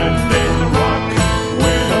a friend named Rock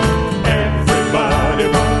with him. Everybody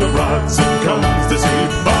brought the rods and cones to see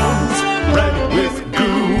bones red with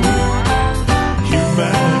goo.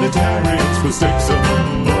 Humanitarians with sticks of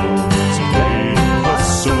bones, pain,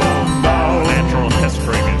 hustle, bow. Natural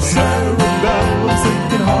history music. Cerebellum's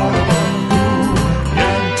thinking hard about who.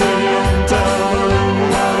 Yenta, yenta,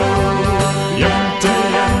 yenta,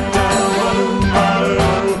 yenta,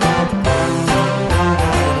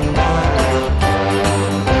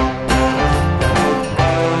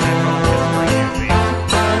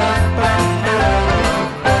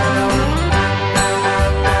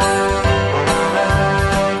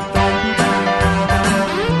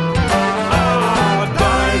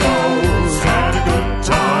 Dinos had a good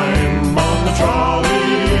time on the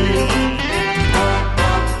trolley.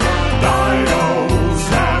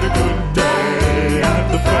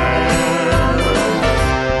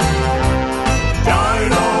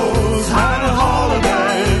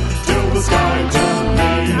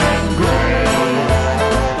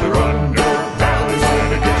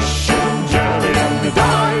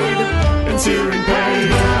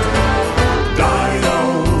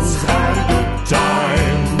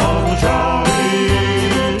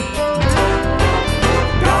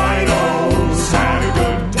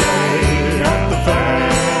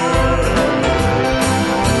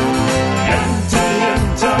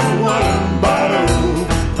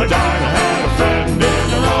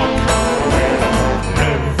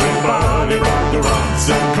 hoods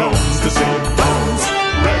and combs to save bones,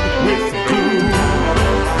 red with glue.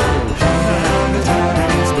 And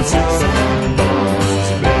Italians put six on bones,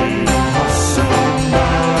 they hustle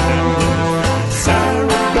and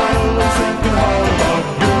Cerebellum's thinking all about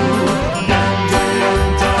you. Yante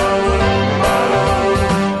yanta walala,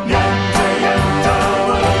 yante yanta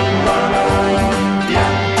walala,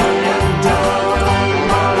 yante yanta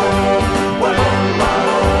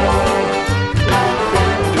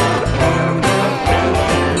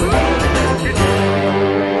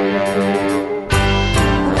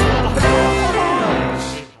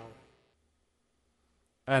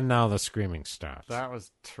And now the screaming stops. That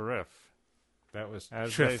was terrific. That was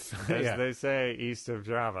As Yeah. they say, east of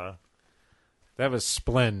Java. That was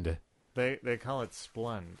splend. They call it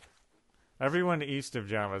splend. Everyone east of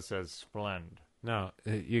Java says splend. No,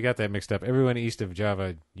 you got that mixed up. Everyone east of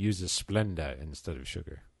Java uses Splenda instead of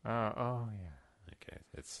sugar. Oh yeah. Okay,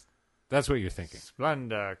 that's what you're thinking.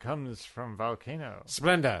 Splenda comes from volcano.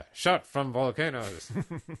 Splenda, shot from volcanoes.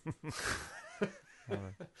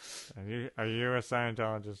 Are you a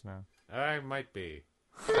Scientologist now? I might be.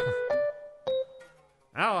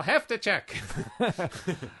 I'll have to check.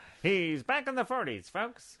 He's back in the 40s,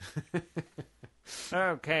 folks.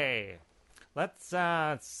 Okay. Let's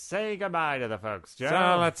say goodbye to the folks, Joe.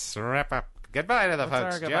 So let's wrap up. Goodbye to the What's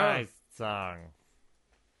folks, our Joe. goodbye song?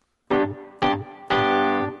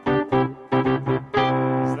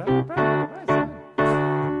 Is that a bad goodbye song?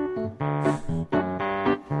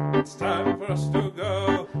 It's time for us to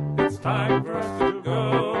go. It's time for us to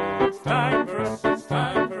go. It's time for us. It's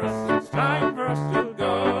time for us. It's time for us to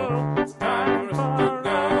go. It's time for us to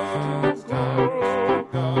go. It's time for us to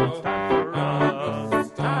go.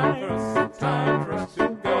 It's time for us. It's time for us. It's time for us to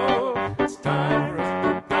go. It's time for us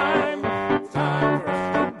to time. It's time for us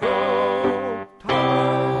to go.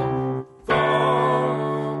 Time for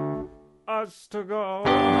Us to go.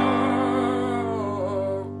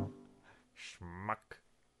 Schmuck.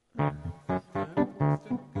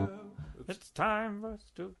 It's time for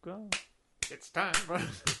us to go. It's time for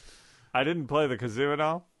us. I didn't play the kazoo at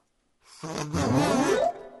all.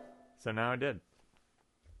 So now I did.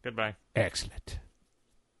 Goodbye. Excellent.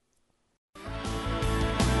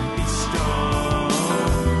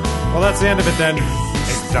 Well, that's the end of it then.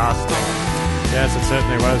 Exhausting. Yes, it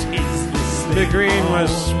certainly was. Big Green was.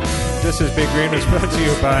 This is Big Green was brought to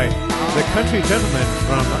you by the Country Gentleman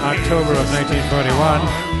from October of 1941.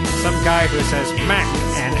 Some guy who says mac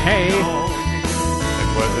and hay.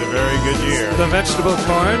 It was a very good year. The vegetable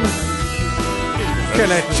corn.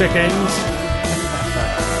 Killer chickens.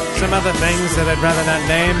 Some other things that I'd rather not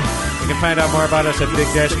name. You can find out more about us at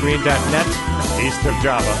big-green.net. East of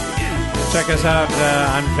Java. Check us out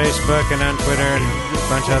on Facebook and on Twitter and a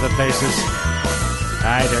bunch of other places.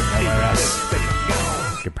 I don't know where else.